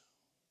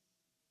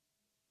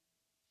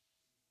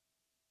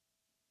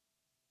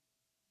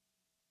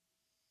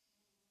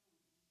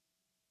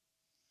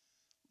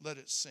 Let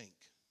it sink.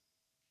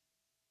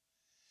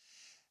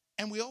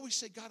 And we always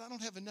say, God, I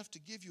don't have enough to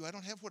give you. I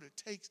don't have what it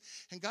takes.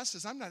 And God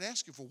says, I'm not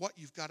asking for what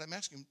you've got. I'm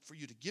asking for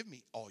you to give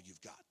me all you've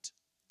got.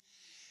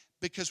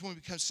 Because when we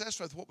become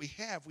satisfied with what we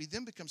have, we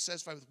then become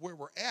satisfied with where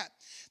we're at.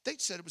 They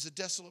said it was a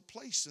desolate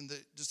place, and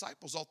the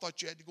disciples all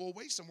thought you had to go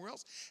away somewhere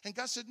else. And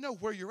God said, no,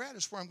 where you're at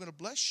is where I'm going to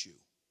bless you.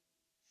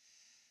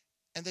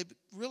 And they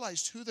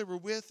realized who they were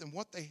with and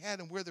what they had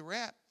and where they were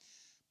at.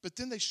 But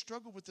then they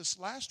struggled with this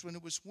last one.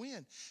 It was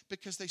when.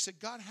 Because they said,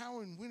 God, how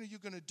and when are you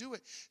going to do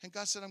it? And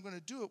God said, I'm going to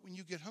do it when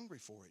you get hungry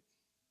for it.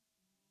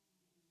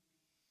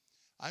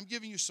 I'm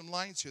giving you some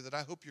lines here that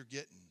I hope you're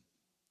getting.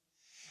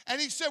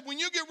 And he said, when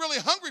you get really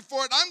hungry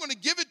for it, I'm going to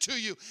give it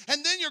to you.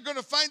 And then you're going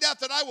to find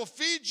out that I will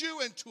feed you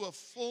into a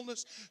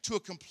fullness, to a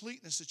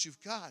completeness that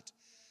you've got.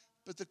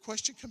 But the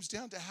question comes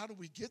down to, how do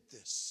we get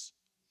this?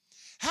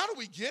 How do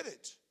we get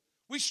it?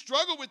 We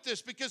struggle with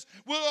this because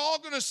we're all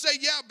going to say,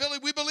 yeah, Billy,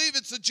 we believe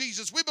it's a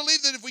Jesus. We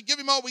believe that if we give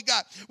him all we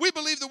got, we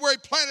believe that where he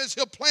planted us,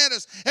 he'll plant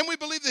us. And we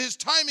believe that his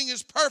timing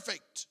is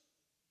perfect.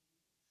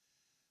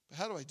 But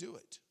how do I do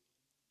it?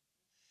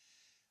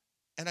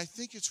 And I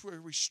think it's where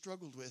we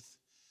struggled with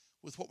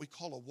what we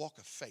call a walk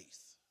of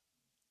faith.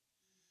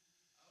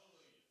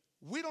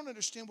 We don't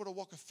understand what a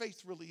walk of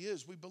faith really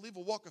is. We believe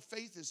a walk of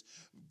faith is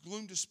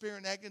gloom, despair,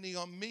 and agony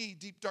on me,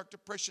 deep, dark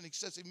depression,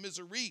 excessive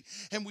misery.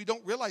 And we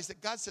don't realize that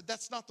God said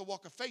that's not the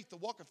walk of faith. The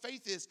walk of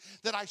faith is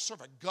that I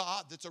serve a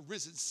God that's a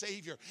risen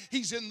Savior.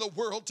 He's in the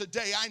world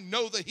today. I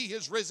know that he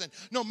is risen,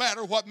 no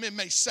matter what men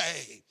may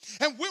say.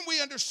 And when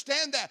we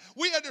understand that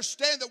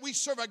we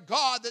serve a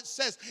God that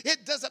says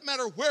it doesn't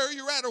matter where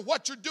you're at or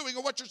what you're doing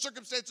or what your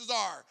circumstances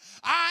are.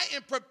 I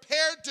am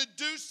prepared to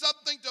do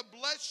something to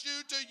bless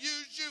you, to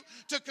use you,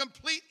 to complete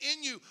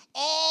in you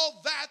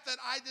all that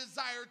I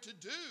desire to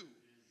do.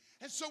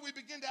 And so we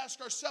begin to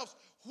ask ourselves,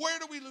 where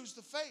do we lose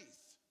the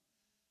faith?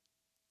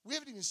 We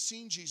haven't even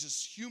seen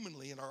Jesus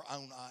humanly in our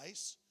own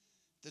eyes.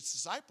 The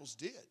disciples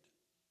did.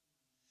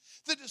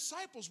 The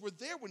disciples were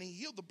there when he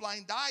healed the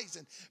blind eyes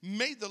and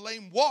made the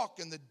lame walk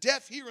and the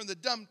deaf hear and the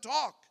dumb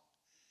talk.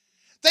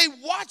 They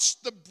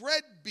watched the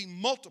bread be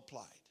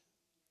multiplied.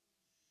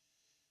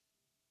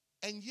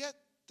 And yet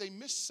they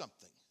missed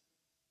something.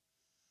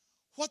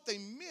 What they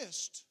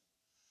missed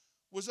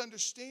was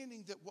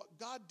understanding that what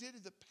God did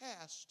in the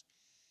past,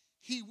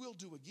 he will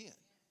do again.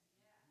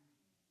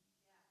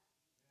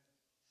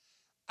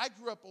 I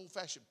grew up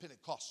old-fashioned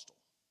Pentecostal.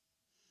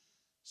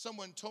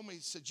 Someone told me,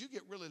 said, you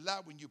get really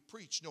loud when you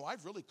preach. No,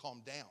 I've really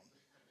calmed down.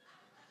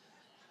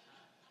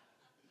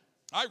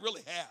 I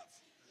really have.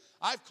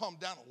 I've calmed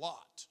down a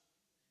lot.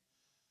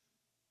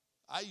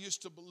 I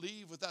used to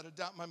believe without a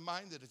doubt in my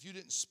mind that if you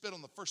didn't spit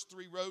on the first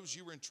 3 rows,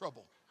 you were in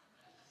trouble.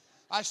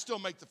 I still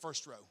make the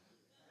first row.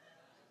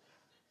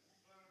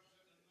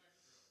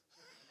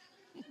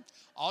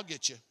 I'll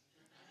get you.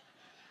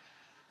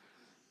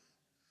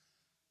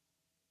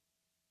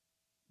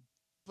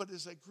 But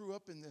as I grew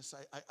up in this,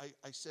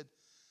 I said,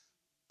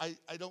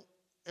 I don't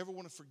ever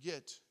want to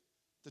forget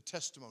the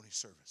testimony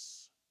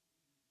service.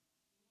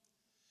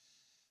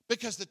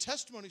 Because the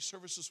testimony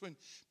service is when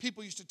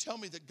people used to tell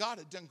me that God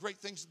had done great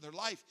things in their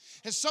life.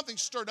 And something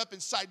stirred up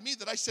inside me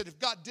that I said, if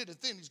God did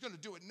it then, he's going to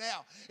do it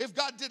now. If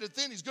God did it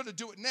then, he's going to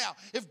do it now.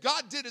 If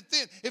God did it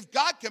then, if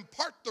God can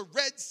part the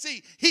Red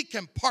Sea, he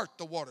can part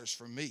the waters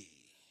for me.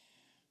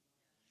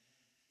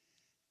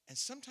 And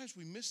sometimes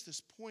we miss this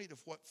point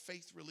of what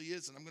faith really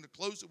is. And I'm going to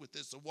close it with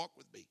this, so walk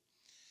with me.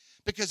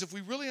 Because if we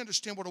really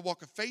understand what a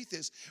walk of faith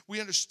is, we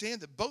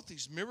understand that both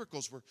these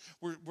miracles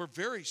were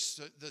very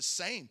the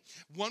same.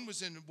 One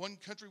was in one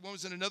country, one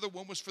was in another.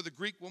 One was for the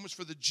Greek, one was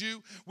for the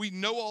Jew. We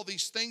know all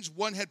these things.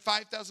 One had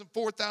 5,000,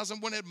 4,000.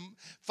 One had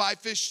 5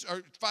 fish,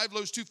 or 5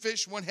 loaves, 2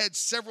 fish. One had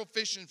several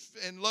fish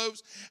and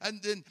loaves.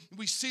 And then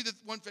we see that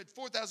one fed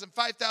 4,000,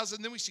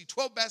 5,000. Then we see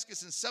 12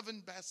 baskets and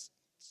 7 baskets.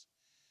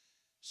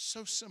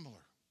 So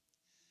similar.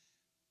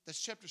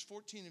 That's chapters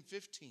 14 and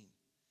 15.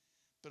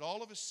 But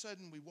all of a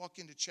sudden, we walk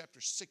into chapter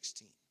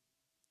 16.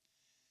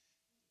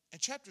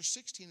 And chapter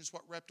 16 is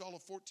what wrapped all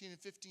of 14 and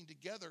 15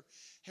 together,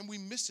 and we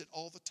miss it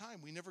all the time.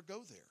 We never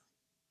go there.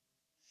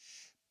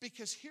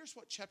 Because here's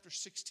what chapter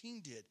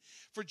 16 did.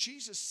 For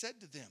Jesus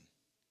said to them,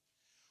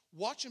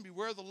 watch and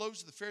beware of the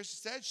loaves of the Pharisees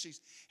and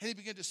Sadducees. And he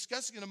began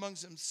discussing it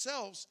amongst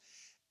themselves.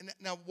 And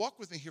now walk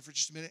with me here for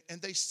just a minute.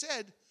 And they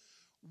said,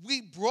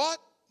 we brought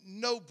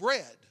no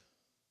bread.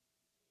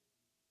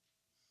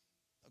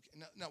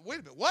 Now wait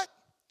a minute. What?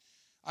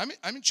 I'm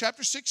in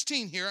chapter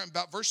 16 here. I'm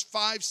about verse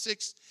 5,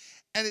 6.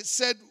 And it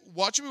said,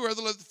 watch and beware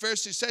the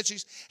Pharisees,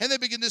 Sadducees. And they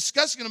began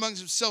discussing among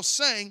themselves,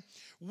 saying,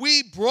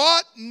 we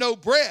brought no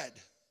bread.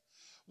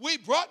 We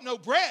brought no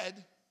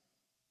bread.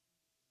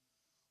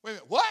 Wait a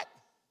minute, what?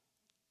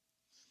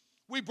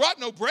 We brought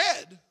no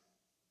bread.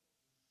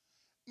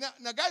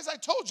 Now, guys, I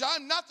told you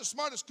I'm not the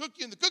smartest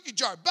cookie in the cookie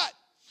jar, but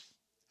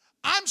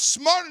I'm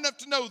smart enough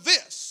to know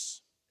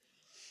this.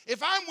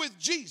 If I'm with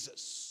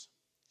Jesus,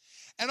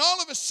 and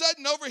all of a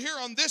sudden over here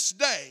on this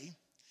day,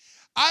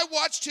 I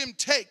watched him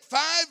take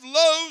 5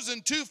 loaves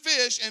and 2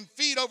 fish and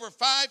feed over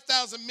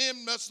 5,000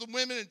 men, most of the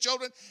women and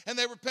children, and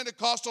they were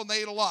Pentecostal and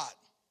they ate a lot.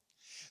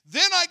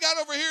 Then I got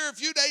over here a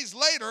few days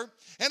later,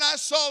 and I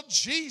saw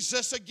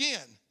Jesus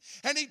again.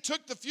 And he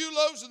took the few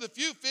loaves and the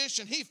few fish,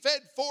 and he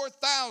fed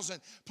 4,000,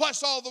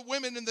 plus all the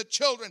women and the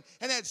children,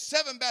 and had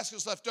 7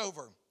 baskets left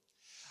over.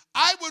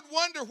 I would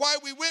wonder why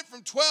we went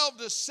from 12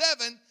 to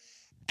 7,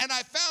 and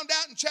I found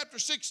out in chapter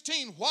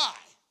 16 why.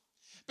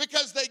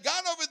 Because they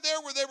got over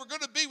there where they were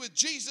going to be with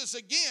Jesus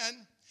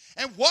again,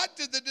 and what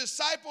did the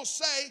disciples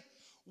say?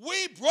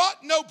 We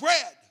brought no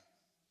bread.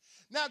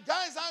 Now,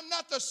 guys, I'm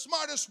not the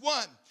smartest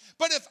one,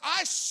 but if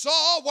I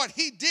saw what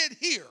he did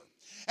here,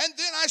 and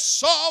then I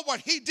saw what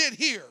he did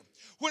here,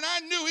 when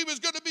I knew he was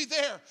going to be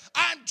there,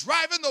 I'm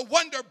driving the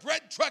Wonder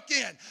Bread truck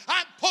in.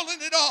 I'm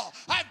pulling it all.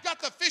 I've got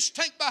the fish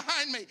tank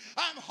behind me.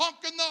 I'm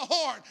honking the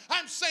horn.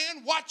 I'm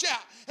saying, watch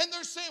out. And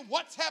they're saying,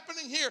 what's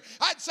happening here?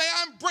 I'd say,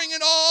 I'm bringing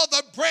all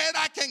the bread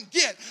I can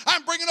get.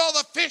 I'm bringing all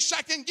the fish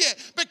I can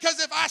get. Because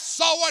if I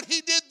saw what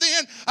he did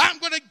then, I'm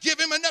going to give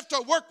him enough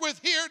to work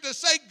with here to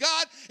say,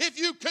 God, if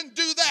you can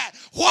do that,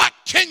 what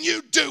can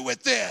you do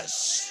with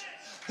this?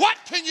 What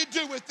can you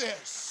do with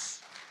this?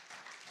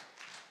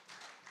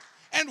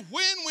 And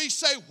when we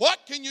say,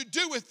 what can you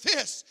do with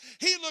this?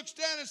 He looks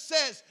down and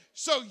says,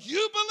 so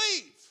you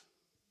believe.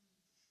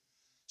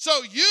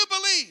 So you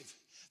believe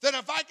that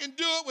if I can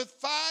do it with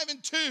 5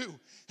 and 2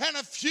 and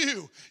a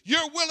few,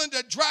 you're willing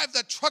to drive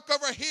the truck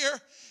over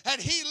here, and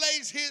he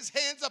lays his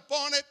hands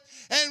upon it,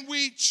 and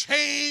we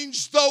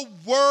change the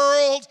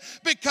world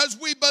because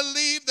we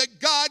believe that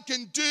God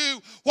can do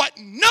what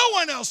no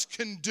one else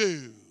can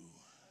do.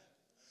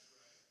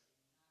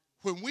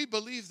 When we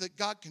believe that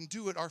God can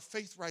do it, our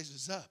faith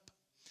rises up.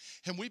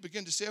 And we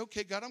begin to say,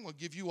 okay, God, I'm going to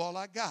give you all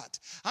I got.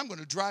 I'm going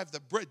to drive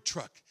the bread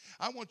truck.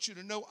 I want you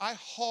to know I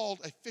hauled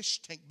a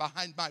fish tank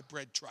behind my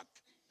bread truck.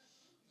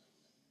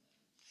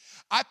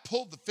 I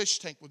pulled the fish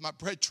tank with my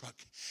bread truck.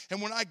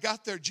 And when I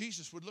got there,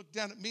 Jesus would look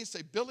down at me and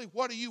say, Billy,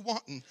 what are you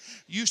wanting?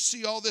 You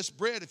see all this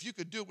bread. If you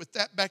could do it with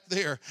that back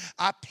there,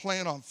 I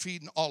plan on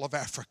feeding all of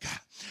Africa.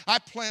 I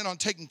plan on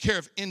taking care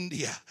of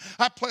India.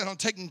 I plan on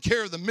taking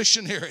care of the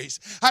missionaries.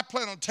 I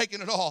plan on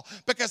taking it all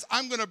because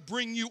I'm going to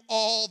bring you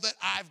all that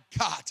I've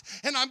got.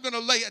 And I'm going to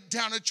lay it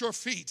down at your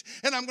feet.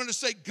 And I'm going to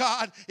say,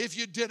 God, if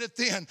you did it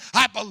then,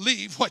 I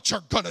believe what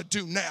you're going to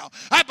do now.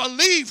 I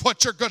believe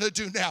what you're going to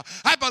do now.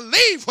 I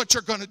believe what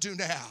you're going to do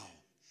now.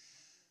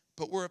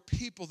 But we're a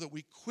people that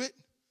we quit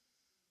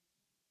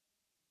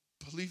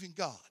believing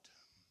God.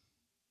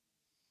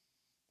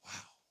 Wow.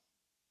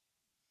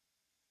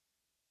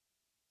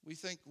 We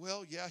think,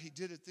 well, yeah, he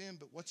did it then,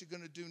 but what's he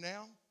going to do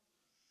now?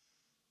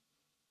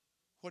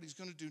 What he's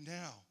going to do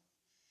now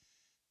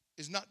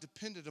is not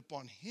dependent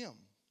upon him.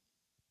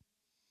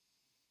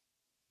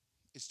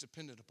 It's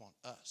dependent upon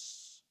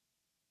us.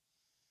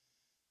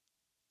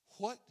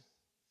 What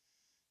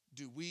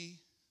do we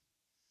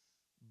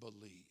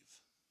believe?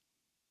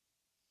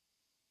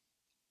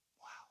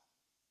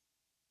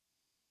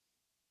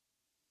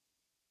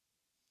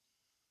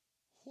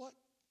 What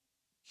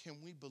can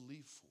we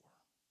believe for?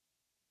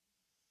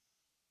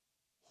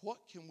 What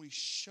can we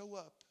show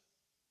up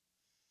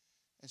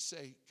and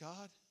say,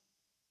 God,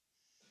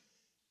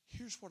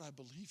 here's what I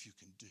believe you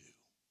can do?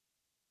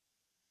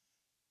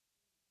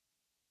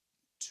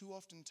 Too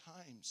often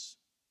times,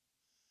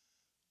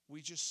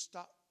 we just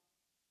stop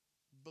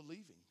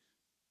believing.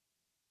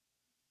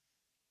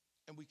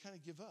 And we kind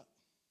of give up.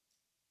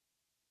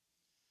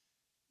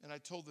 And I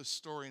told this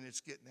story and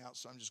it's getting out,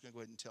 so I'm just going to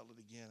go ahead and tell it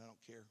again. I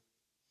don't care.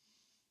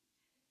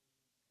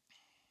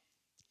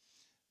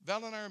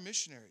 Val and I are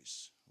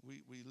missionaries.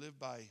 We live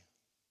by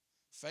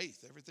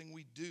faith. Everything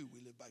we do,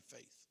 we live by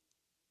faith.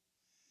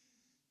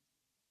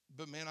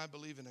 But man, I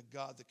believe in a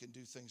God that can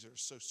do things that are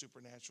so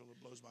supernatural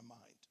it blows my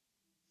mind.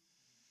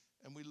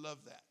 And we love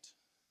that.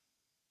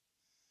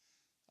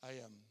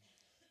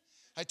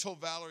 I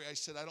told Valerie, I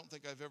said, I don't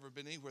think I've ever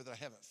been anywhere that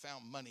I haven't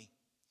found money.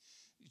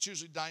 It's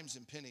usually dimes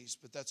and pennies,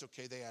 but that's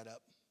okay. They add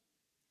up.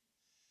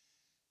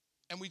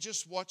 And we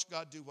just watch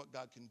God do what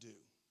God can do.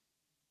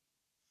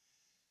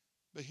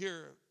 But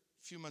here,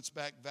 a few months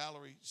back,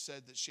 Valerie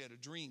said that she had a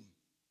dream.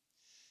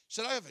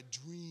 She said, I have a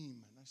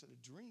dream. And I said,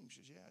 a dream?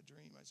 She said, yeah, a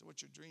dream. I said,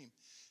 what's your dream?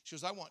 She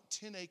goes, I want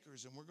 10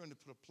 acres, and we're going to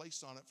put a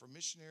place on it for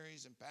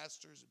missionaries and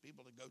pastors and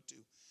people to go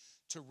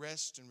to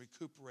rest and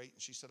recuperate.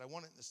 And she said, I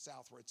want it in the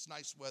south where it's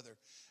nice weather.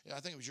 And I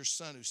think it was your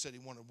son who said he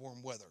wanted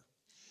warm weather.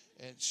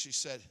 And she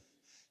said,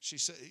 She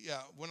said,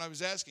 yeah, when I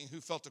was asking who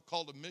felt a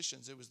call to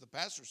missions, it was the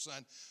pastor's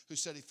son who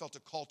said he felt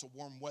a call to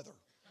warm weather.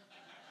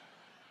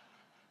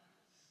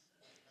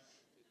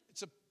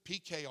 It's a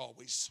PK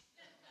always.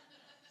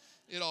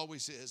 It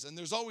always is. And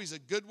there's always a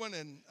good one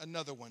and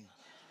another one.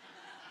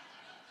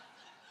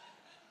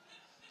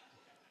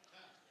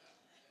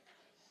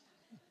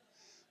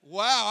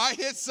 Wow, I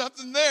hit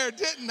something there,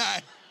 didn't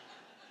I?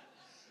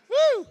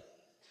 Woo!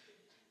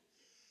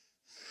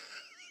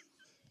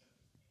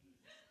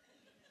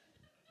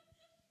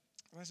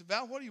 And I said,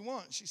 Val, what do you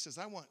want? She says,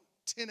 I want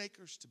 10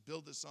 acres to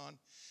build this on. And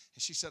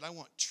she said, I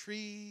want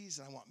trees,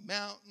 and I want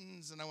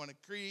mountains, and I want a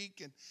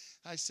creek. And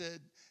I said,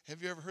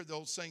 have you ever heard the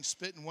old saying,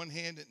 spit in one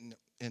hand?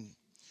 And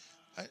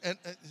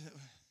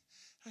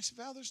I said,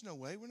 Val, there's no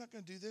way. We're not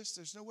going to do this.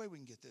 There's no way we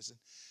can get this. And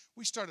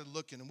we started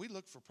looking, and we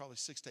looked for probably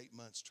 6 to 8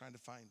 months trying to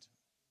find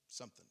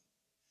something.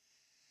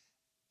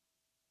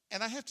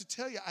 And I have to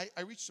tell you,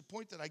 I reached a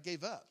point that I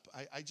gave up.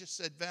 I just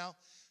said, Val,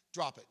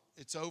 drop it.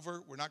 It's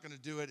over. We're not going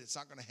to do it. It's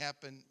not going to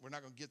happen. We're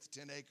not going to get the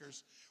 10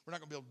 acres. We're not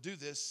going to be able to do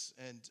this.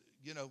 And,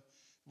 you know,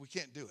 we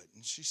can't do it.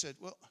 And she said,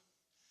 well,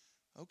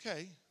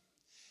 okay.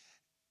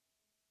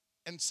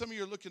 And some of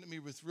you are looking at me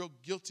with real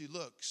guilty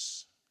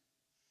looks.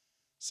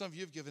 Some of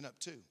you have given up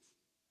too.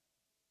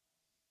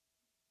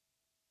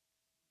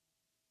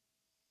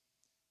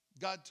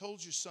 God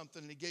told you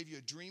something and he gave you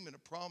a dream and a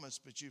promise,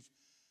 but you've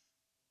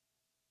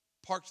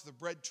parked the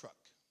bread truck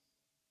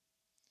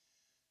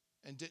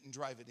and didn't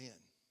drive it in.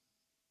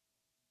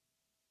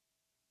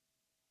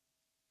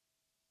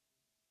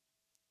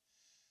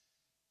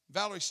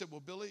 Valerie said,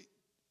 well, Billy,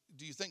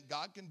 do you think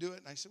God can do it?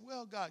 And I said,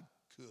 well, God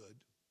could.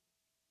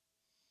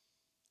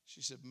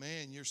 She said,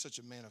 man, you're such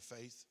a man of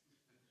faith.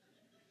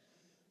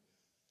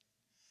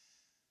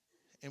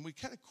 And we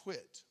kind of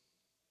quit.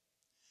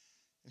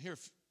 And here,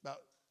 about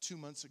 2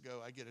 months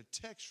ago, I get a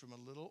text from a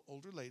little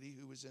older lady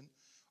who was in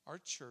our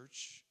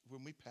church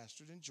when we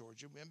pastored in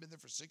Georgia. We haven't been there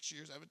for 6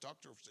 years. I haven't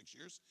talked to her for 6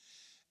 years.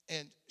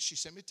 And she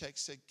sent me a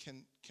text, said,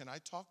 can I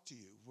talk to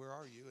you? Where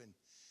are you? And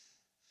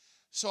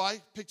so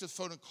I picked up the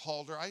phone and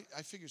called her. I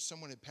figured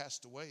someone had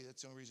passed away.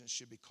 That's the only reason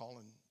she'd be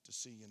calling to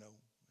see, you know,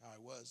 how I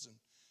was and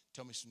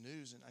tell me some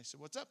news. And I said,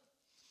 what's up?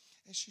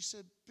 And she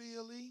said,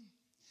 Billy,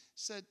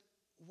 said,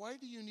 why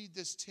do you need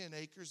this 10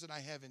 acres that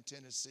I have in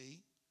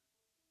Tennessee?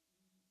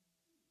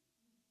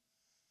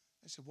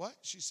 I said, what?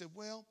 She said,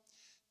 well,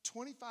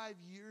 25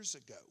 years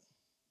ago,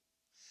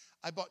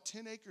 I bought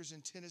 10 acres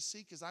in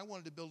Tennessee because I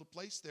wanted to build a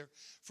place there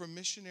for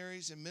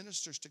missionaries and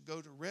ministers to go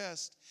to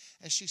rest.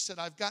 And she said,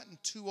 I've gotten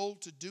too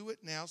old to do it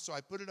now, so I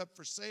put it up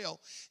for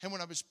sale. And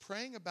when I was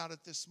praying about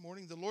it this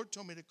morning, the Lord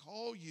told me to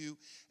call you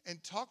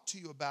and talk to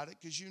you about it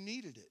because you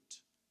needed it.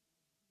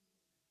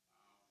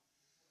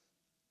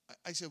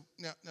 I said,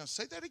 now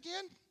say that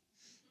again.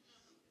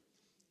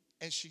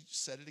 And she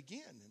said it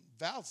again. And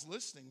Val's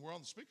listening. We're on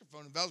the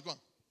speakerphone, and Val's going.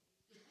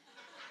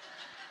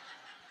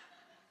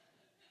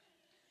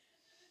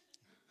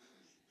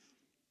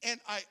 And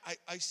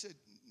I said,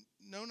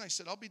 no, and I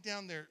said, I'll be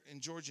down there in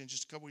Georgia in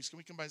just a couple weeks. Can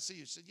we come by and see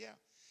you? She said, yeah.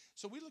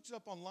 So we looked it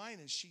up online,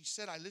 and she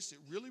said, I listed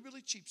it really,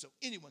 really cheap so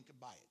anyone could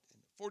buy it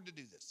and afford to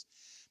do this.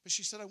 But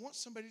she said, I want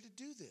somebody to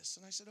do this.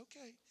 And I said,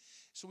 okay.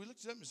 So we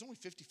looked it up, and it's only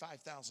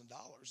 $55,000,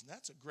 and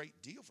that's a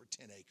great deal for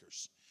 10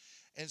 acres.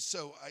 And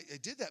so I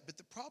did that, but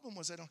the problem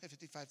was I don't have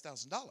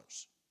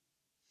 $55,000.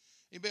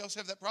 Anybody else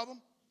have that problem?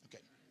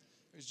 Okay.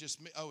 It's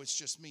just me. Oh, it's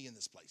just me in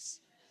this place.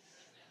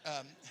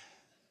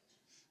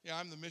 Yeah,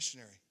 I'm the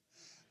missionary.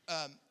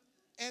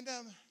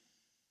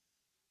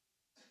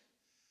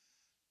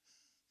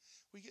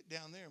 We get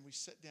down there and we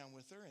sit down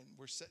with her, and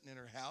we're sitting in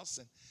her house,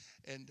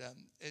 and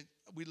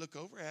we look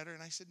over at her,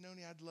 and I said,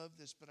 Noni, I'd love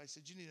this, but I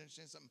said, you need to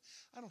understand something.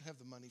 I don't have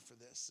the money for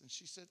this. And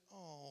she said,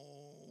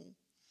 oh.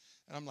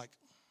 And I'm like,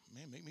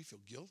 man, make me feel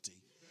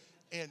guilty.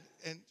 And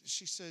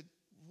she said,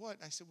 what?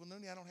 I said, well,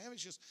 Noni, I don't have it.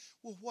 She goes,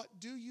 well, what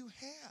do you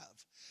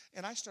have?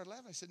 And I started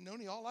laughing. I said,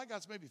 Noni, all I got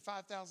is maybe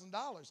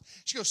 $5,000.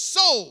 She goes,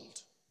 sold.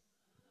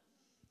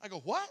 I go,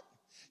 what?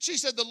 She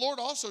said, the Lord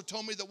also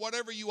told me that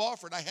whatever you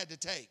offered, I had to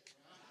take.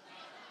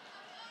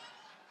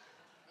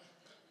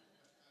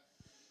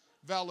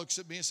 Val looks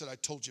at me and said, I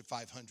told you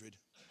 500.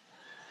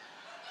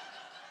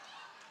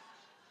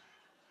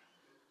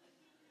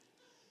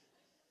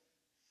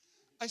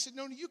 I said,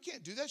 no, you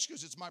can't do that. She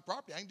goes, it's my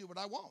property. I can do what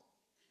I want.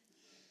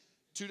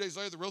 2 days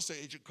later, the real estate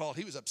agent called.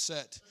 He was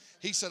upset.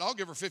 He said, I'll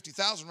give her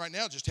 $50,000 right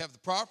now just to have the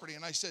property.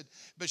 And I said,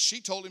 but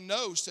she told him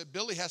no. Said,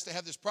 Billy has to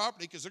have this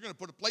property because they're going to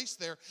put a place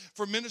there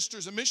for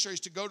ministers and missionaries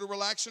to go to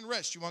relax and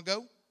rest. You want to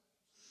go?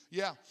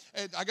 Yeah.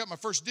 And I got my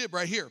first dib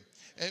right here.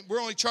 And we're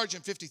only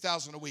charging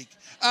 $50,000 a week.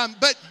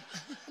 But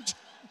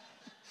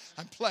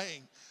I'm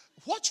playing.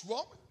 What's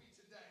wrong with me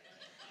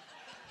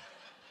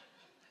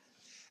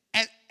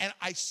today? And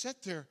I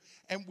sat there,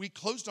 and we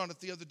closed on it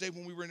the other day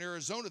when we were in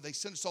Arizona. They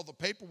sent us all the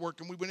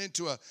paperwork, and we went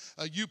into a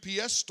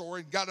UPS store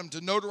and got them to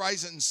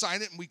notarize it and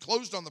sign it, and we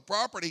closed on the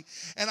property.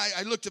 And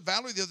I looked at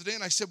Valerie the other day,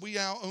 and I said, we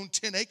now own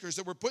 10 acres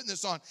that we're putting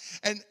this on,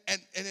 and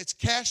it's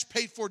cash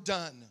paid for,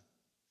 done.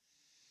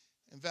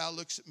 And Val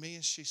looks at me,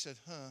 and she said,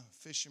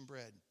 fish and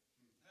bread.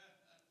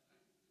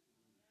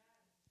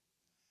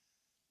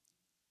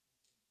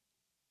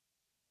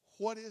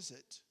 What is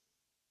it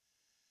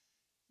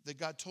that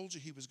God told you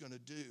he was going to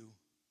do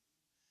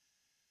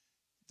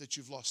that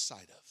you've lost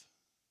sight of?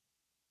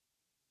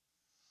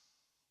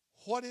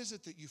 What is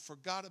it that you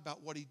forgot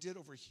about what he did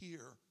over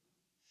here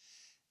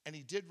and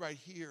he did right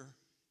here,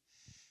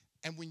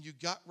 and when you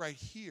got right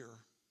here,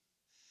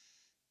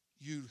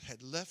 you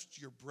had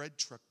left your bread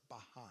truck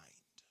behind?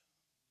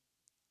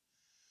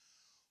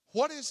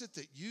 What is it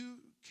that you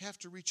have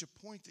to reach a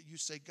point that you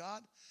say,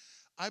 God,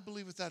 I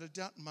believe without a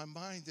doubt in my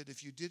mind that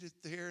if you did it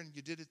there and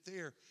you did it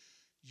there,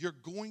 you're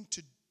going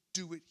to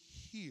do it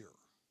here.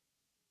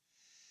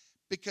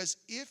 Because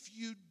if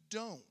you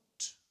don't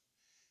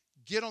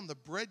get on the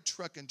bread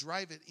truck and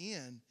drive it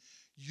in,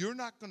 you're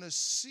not going to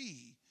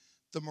see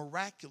the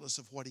miraculous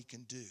of what he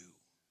can do.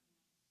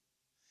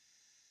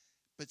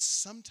 But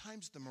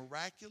sometimes the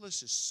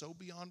miraculous is so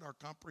beyond our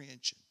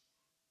comprehension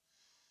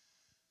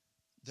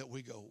that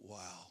we go,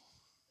 wow,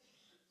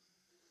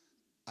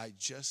 I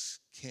just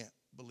can't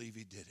believe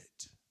he did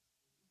it.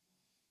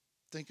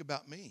 Think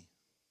about me.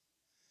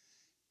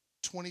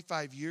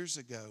 25 years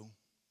ago,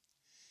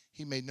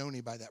 he made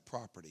Noni buy that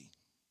property.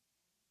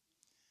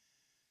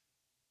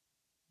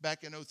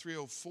 Back in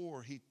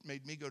 03-04, he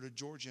made me go to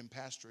Georgia and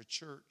pastor a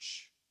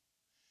church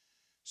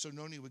so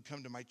Noni would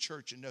come to my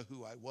church and know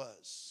who I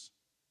was.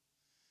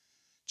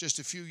 Just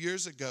a few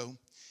years ago,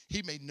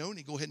 he made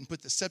Noni go ahead and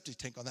put the septic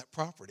tank on that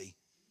property.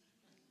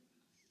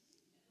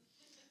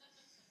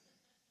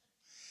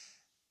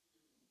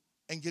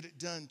 And get it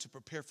done to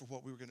prepare for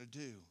what we were going to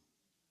do.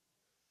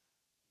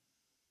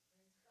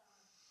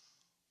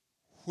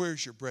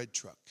 Where's your bread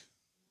truck?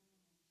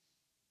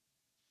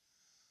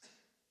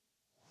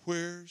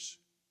 Where's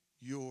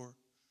your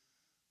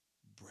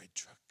bread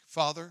truck?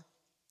 Father,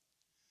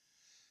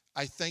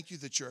 I thank you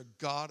that you're a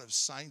God of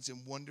signs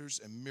and wonders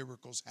and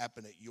miracles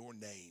happen at your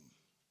name.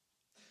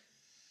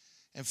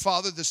 And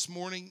Father, this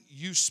morning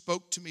you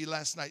spoke to me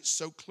last night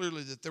so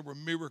clearly that there were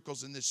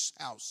miracles in this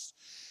house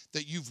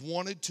that you've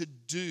wanted to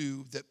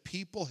do that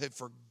people have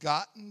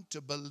forgotten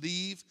to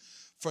believe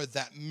for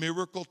that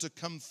miracle to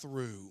come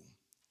through.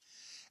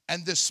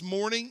 And this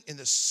morning, in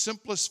the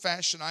simplest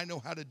fashion I know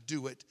how to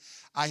do it,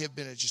 I have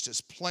been just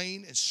as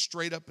plain and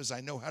straight up as I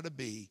know how to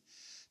be,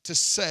 to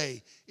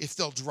say, if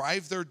they'll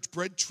drive their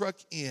bread truck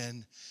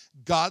in,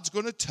 God's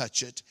going to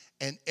touch it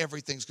and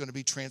everything's going to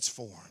be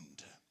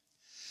transformed.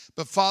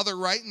 But Father,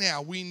 right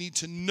now, we need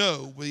to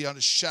know beyond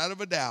a shadow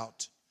of a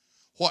doubt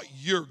what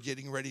you're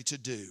getting ready to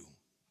do.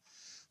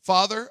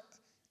 Father,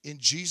 in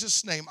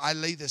Jesus' name, I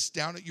lay this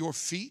down at your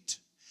feet,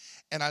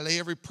 and I lay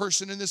every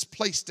person in this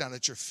place down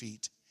at your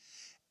feet.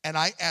 And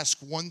I ask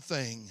one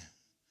thing: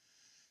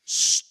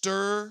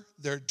 stir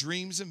their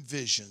dreams and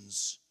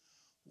visions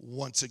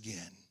once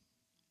again.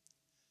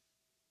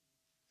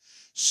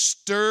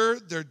 Stir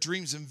their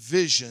dreams and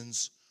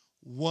visions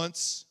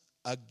once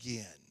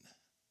again.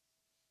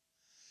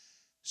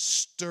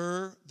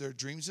 Stir their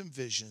dreams and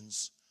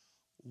visions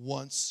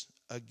once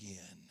again.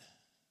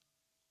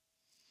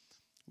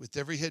 With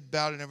every head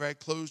bowed and every eye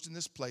closed in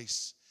this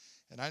place,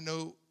 and I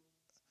know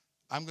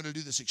I'm going to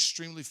do this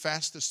extremely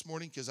fast this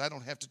morning because I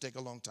don't have to take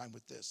a long time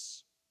with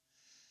this.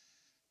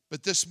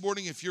 But this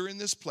morning, if you're in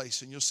this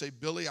place and you'll say,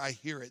 Billy, I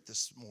hear it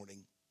this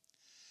morning.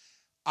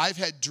 I've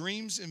had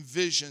dreams and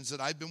visions that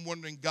I've been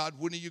wondering, God,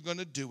 when are you going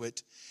to do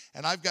it?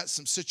 And I've got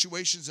some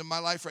situations in my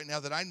life right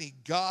now that I need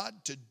God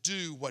to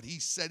do what he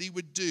said he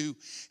would do.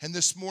 And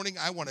this morning,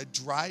 I want to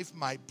drive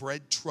my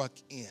bread truck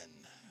in.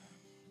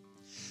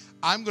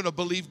 I'm going to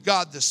believe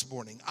God this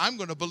morning. I'm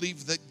going to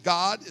believe that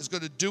God is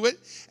going to do it.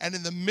 And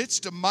in the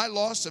midst of my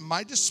loss and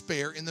my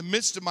despair, in the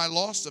midst of my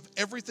loss of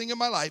everything in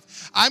my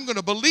life, I'm going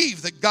to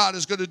believe that God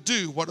is going to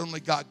do what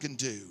only God can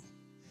do.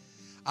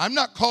 I'm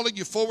not calling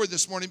you forward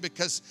this morning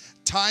because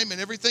time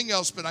and everything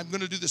else, but I'm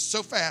going to do this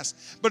so fast.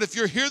 But if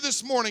you're here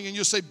this morning and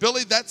you'll say,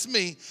 Billy, that's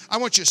me, I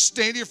want you to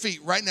stand to your feet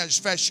right now as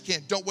fast as you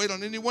can. Don't wait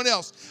on anyone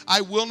else. I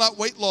will not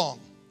wait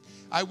long.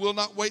 I will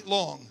not wait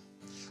long.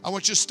 I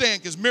want you to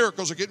stand because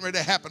miracles are getting ready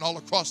to happen all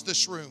across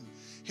this room.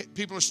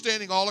 People are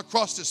standing all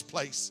across this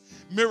place.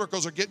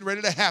 Miracles are getting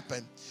ready to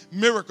happen.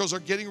 Miracles are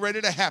getting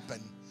ready to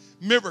happen.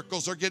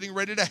 Miracles are getting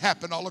ready to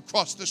happen all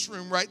across this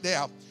room right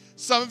now.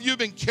 Some of you have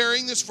been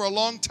carrying this for a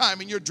long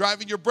time and you're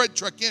driving your bread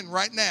truck in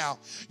right now.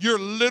 You're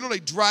literally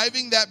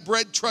driving that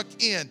bread truck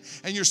in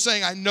and you're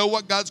saying, I know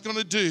what God's going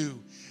to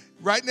do.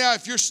 Right now,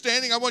 if you're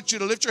standing, I want you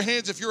to lift your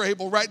hands if you're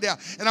able right now.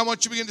 And I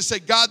want you to begin to say,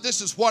 God, this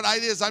is what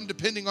it is I'm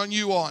depending on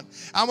you on.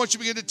 I want you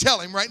to begin to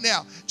tell him right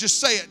now. Just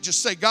say it.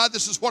 Just say, God,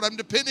 this is what I'm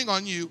depending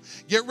on you.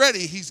 Get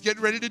ready. He's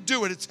getting ready to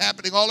do it. It's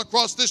happening all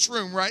across this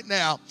room right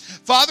now.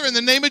 Father, in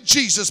the name of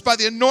Jesus, by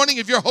the anointing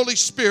of your Holy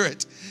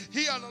Spirit,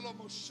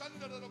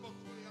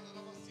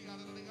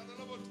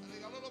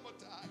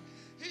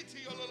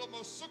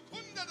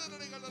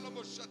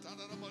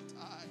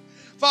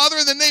 Father,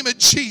 in the name of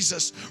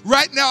Jesus,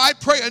 right now I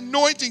pray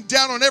anointing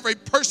down on every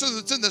person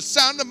that's in the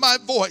sound of my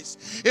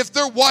voice. If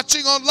they're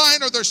watching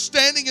online or they're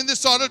standing in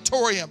this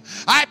auditorium,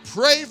 I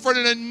pray for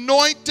an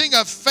anointing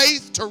of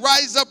faith to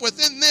rise up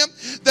within them,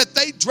 that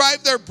they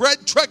drive their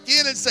bread truck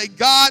in and say,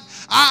 God,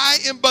 I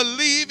am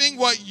believing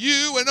what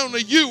you and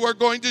only you are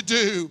going to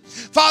do.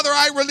 Father,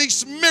 I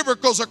release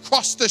miracles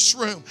across this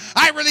room.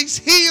 I release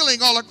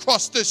healing all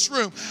across this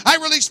room. I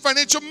release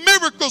financial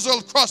miracles all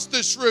across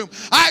this room.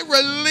 I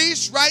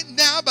release right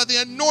now by the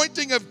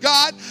anointing of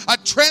God a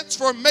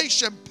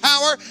transformation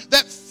power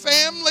that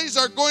families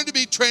are going to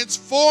be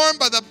transformed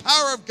by the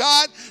power of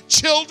God.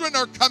 Children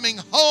are coming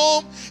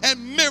home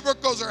and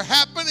miracles are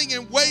happening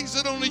in ways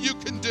that only you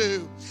can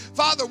do.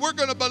 Father, we're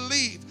going to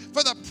believe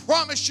for the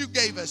promise you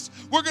gave us.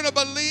 We're going to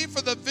believe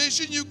for the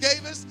vision you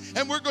gave us,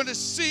 and we're going to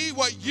see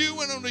what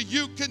you and only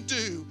you can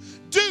do.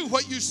 Do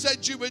what you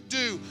said you would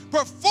do.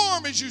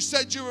 Perform as you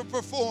said you would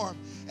perform.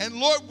 And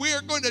Lord, we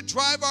are going to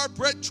drive our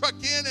bread truck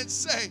in and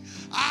say,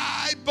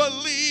 I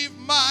believe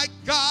my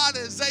God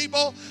is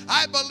able.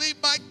 I believe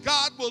my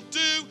God will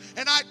do.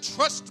 And I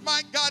trust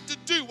my God to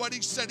do what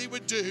he said he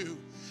would do.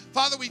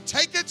 Father, we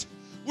take it.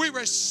 We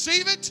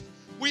receive it.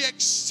 We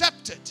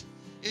accept it.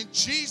 In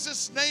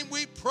Jesus' name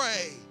we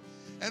pray.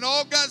 And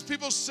all God's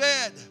people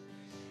said,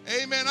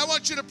 amen. I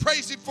want you to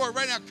praise him for it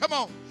right now. Come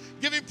on.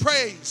 Give him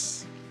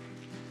praise.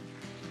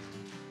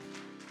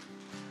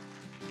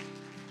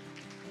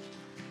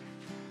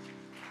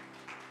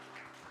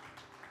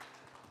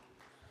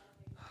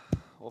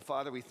 Well,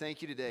 Father, we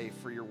thank you today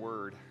for your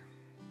word.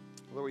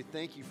 Lord, we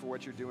thank you for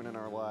what you're doing in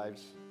our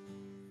lives.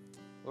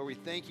 Lord, we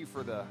thank you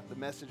for the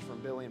message from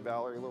Billy and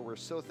Valerie. Lord, we're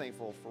so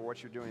thankful for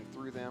what you're doing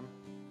through them.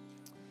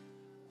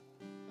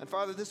 And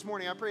Father, this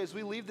morning I pray as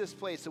we leave this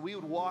place that we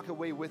would walk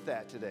away with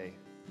that today.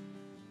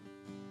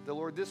 That,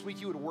 Lord, this week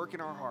you would work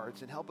in our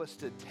hearts and help us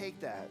to take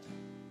that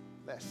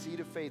seed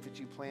of faith that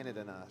you planted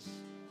in us.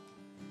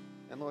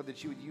 And, Lord,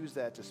 that you would use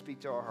that to speak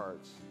to our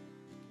hearts.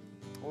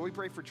 Lord, we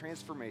pray for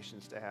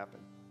transformations to happen.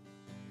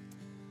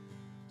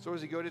 So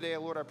as we go today,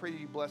 Lord, I pray that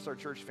you bless our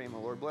church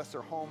family. Lord, bless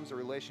their homes, their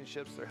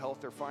relationships, their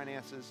health, their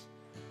finances.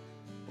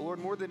 But Lord,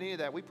 more than any of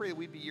that, we pray that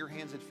we'd be your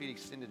hands and feet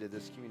extended to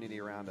this community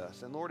around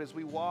us. And Lord, as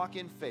we walk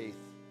in faith,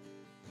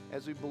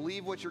 as we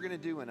believe what you're going to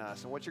do in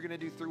us and what you're going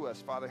to do through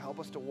us, Father, help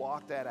us to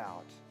walk that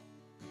out.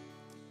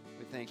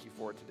 We thank you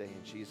for it today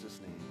in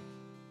Jesus'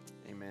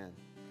 name. Amen.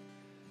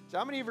 So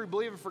how many of you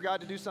believe for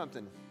God to do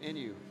something in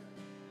you?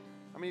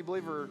 How many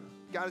believe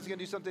God is going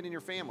to do something in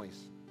your families,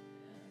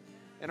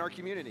 in our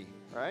community,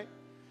 right?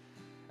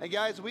 And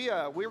guys,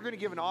 we're going to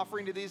give an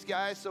offering to these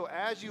guys. So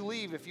as you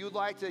leave, if you would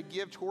like to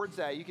give towards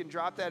that, you can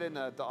drop that in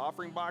the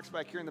offering box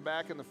back here in the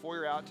back in the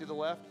foyer out to the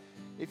left.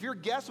 If you're a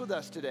guest with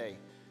us today,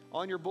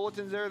 on your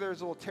bulletins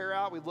there's a little tear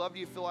out. We'd love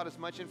you to fill out as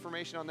much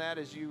information on that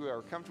as you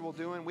are comfortable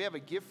doing. We have a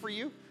gift for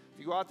you. If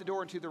you go out the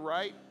door and to the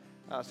right,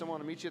 someone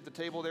will meet you at the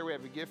table there. We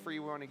have a gift for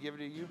you. We want to give it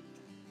to you.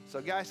 So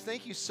guys,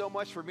 thank you so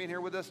much for being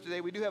here with us today.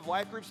 We do have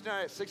life groups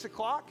tonight at 6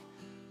 o'clock.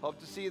 Hope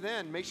to see you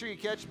then. Make sure you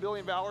catch Billy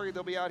and Valerie.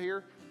 They'll be out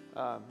here.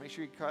 Make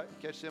sure you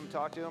catch them,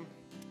 talk to them.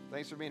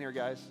 Thanks for being here,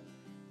 guys.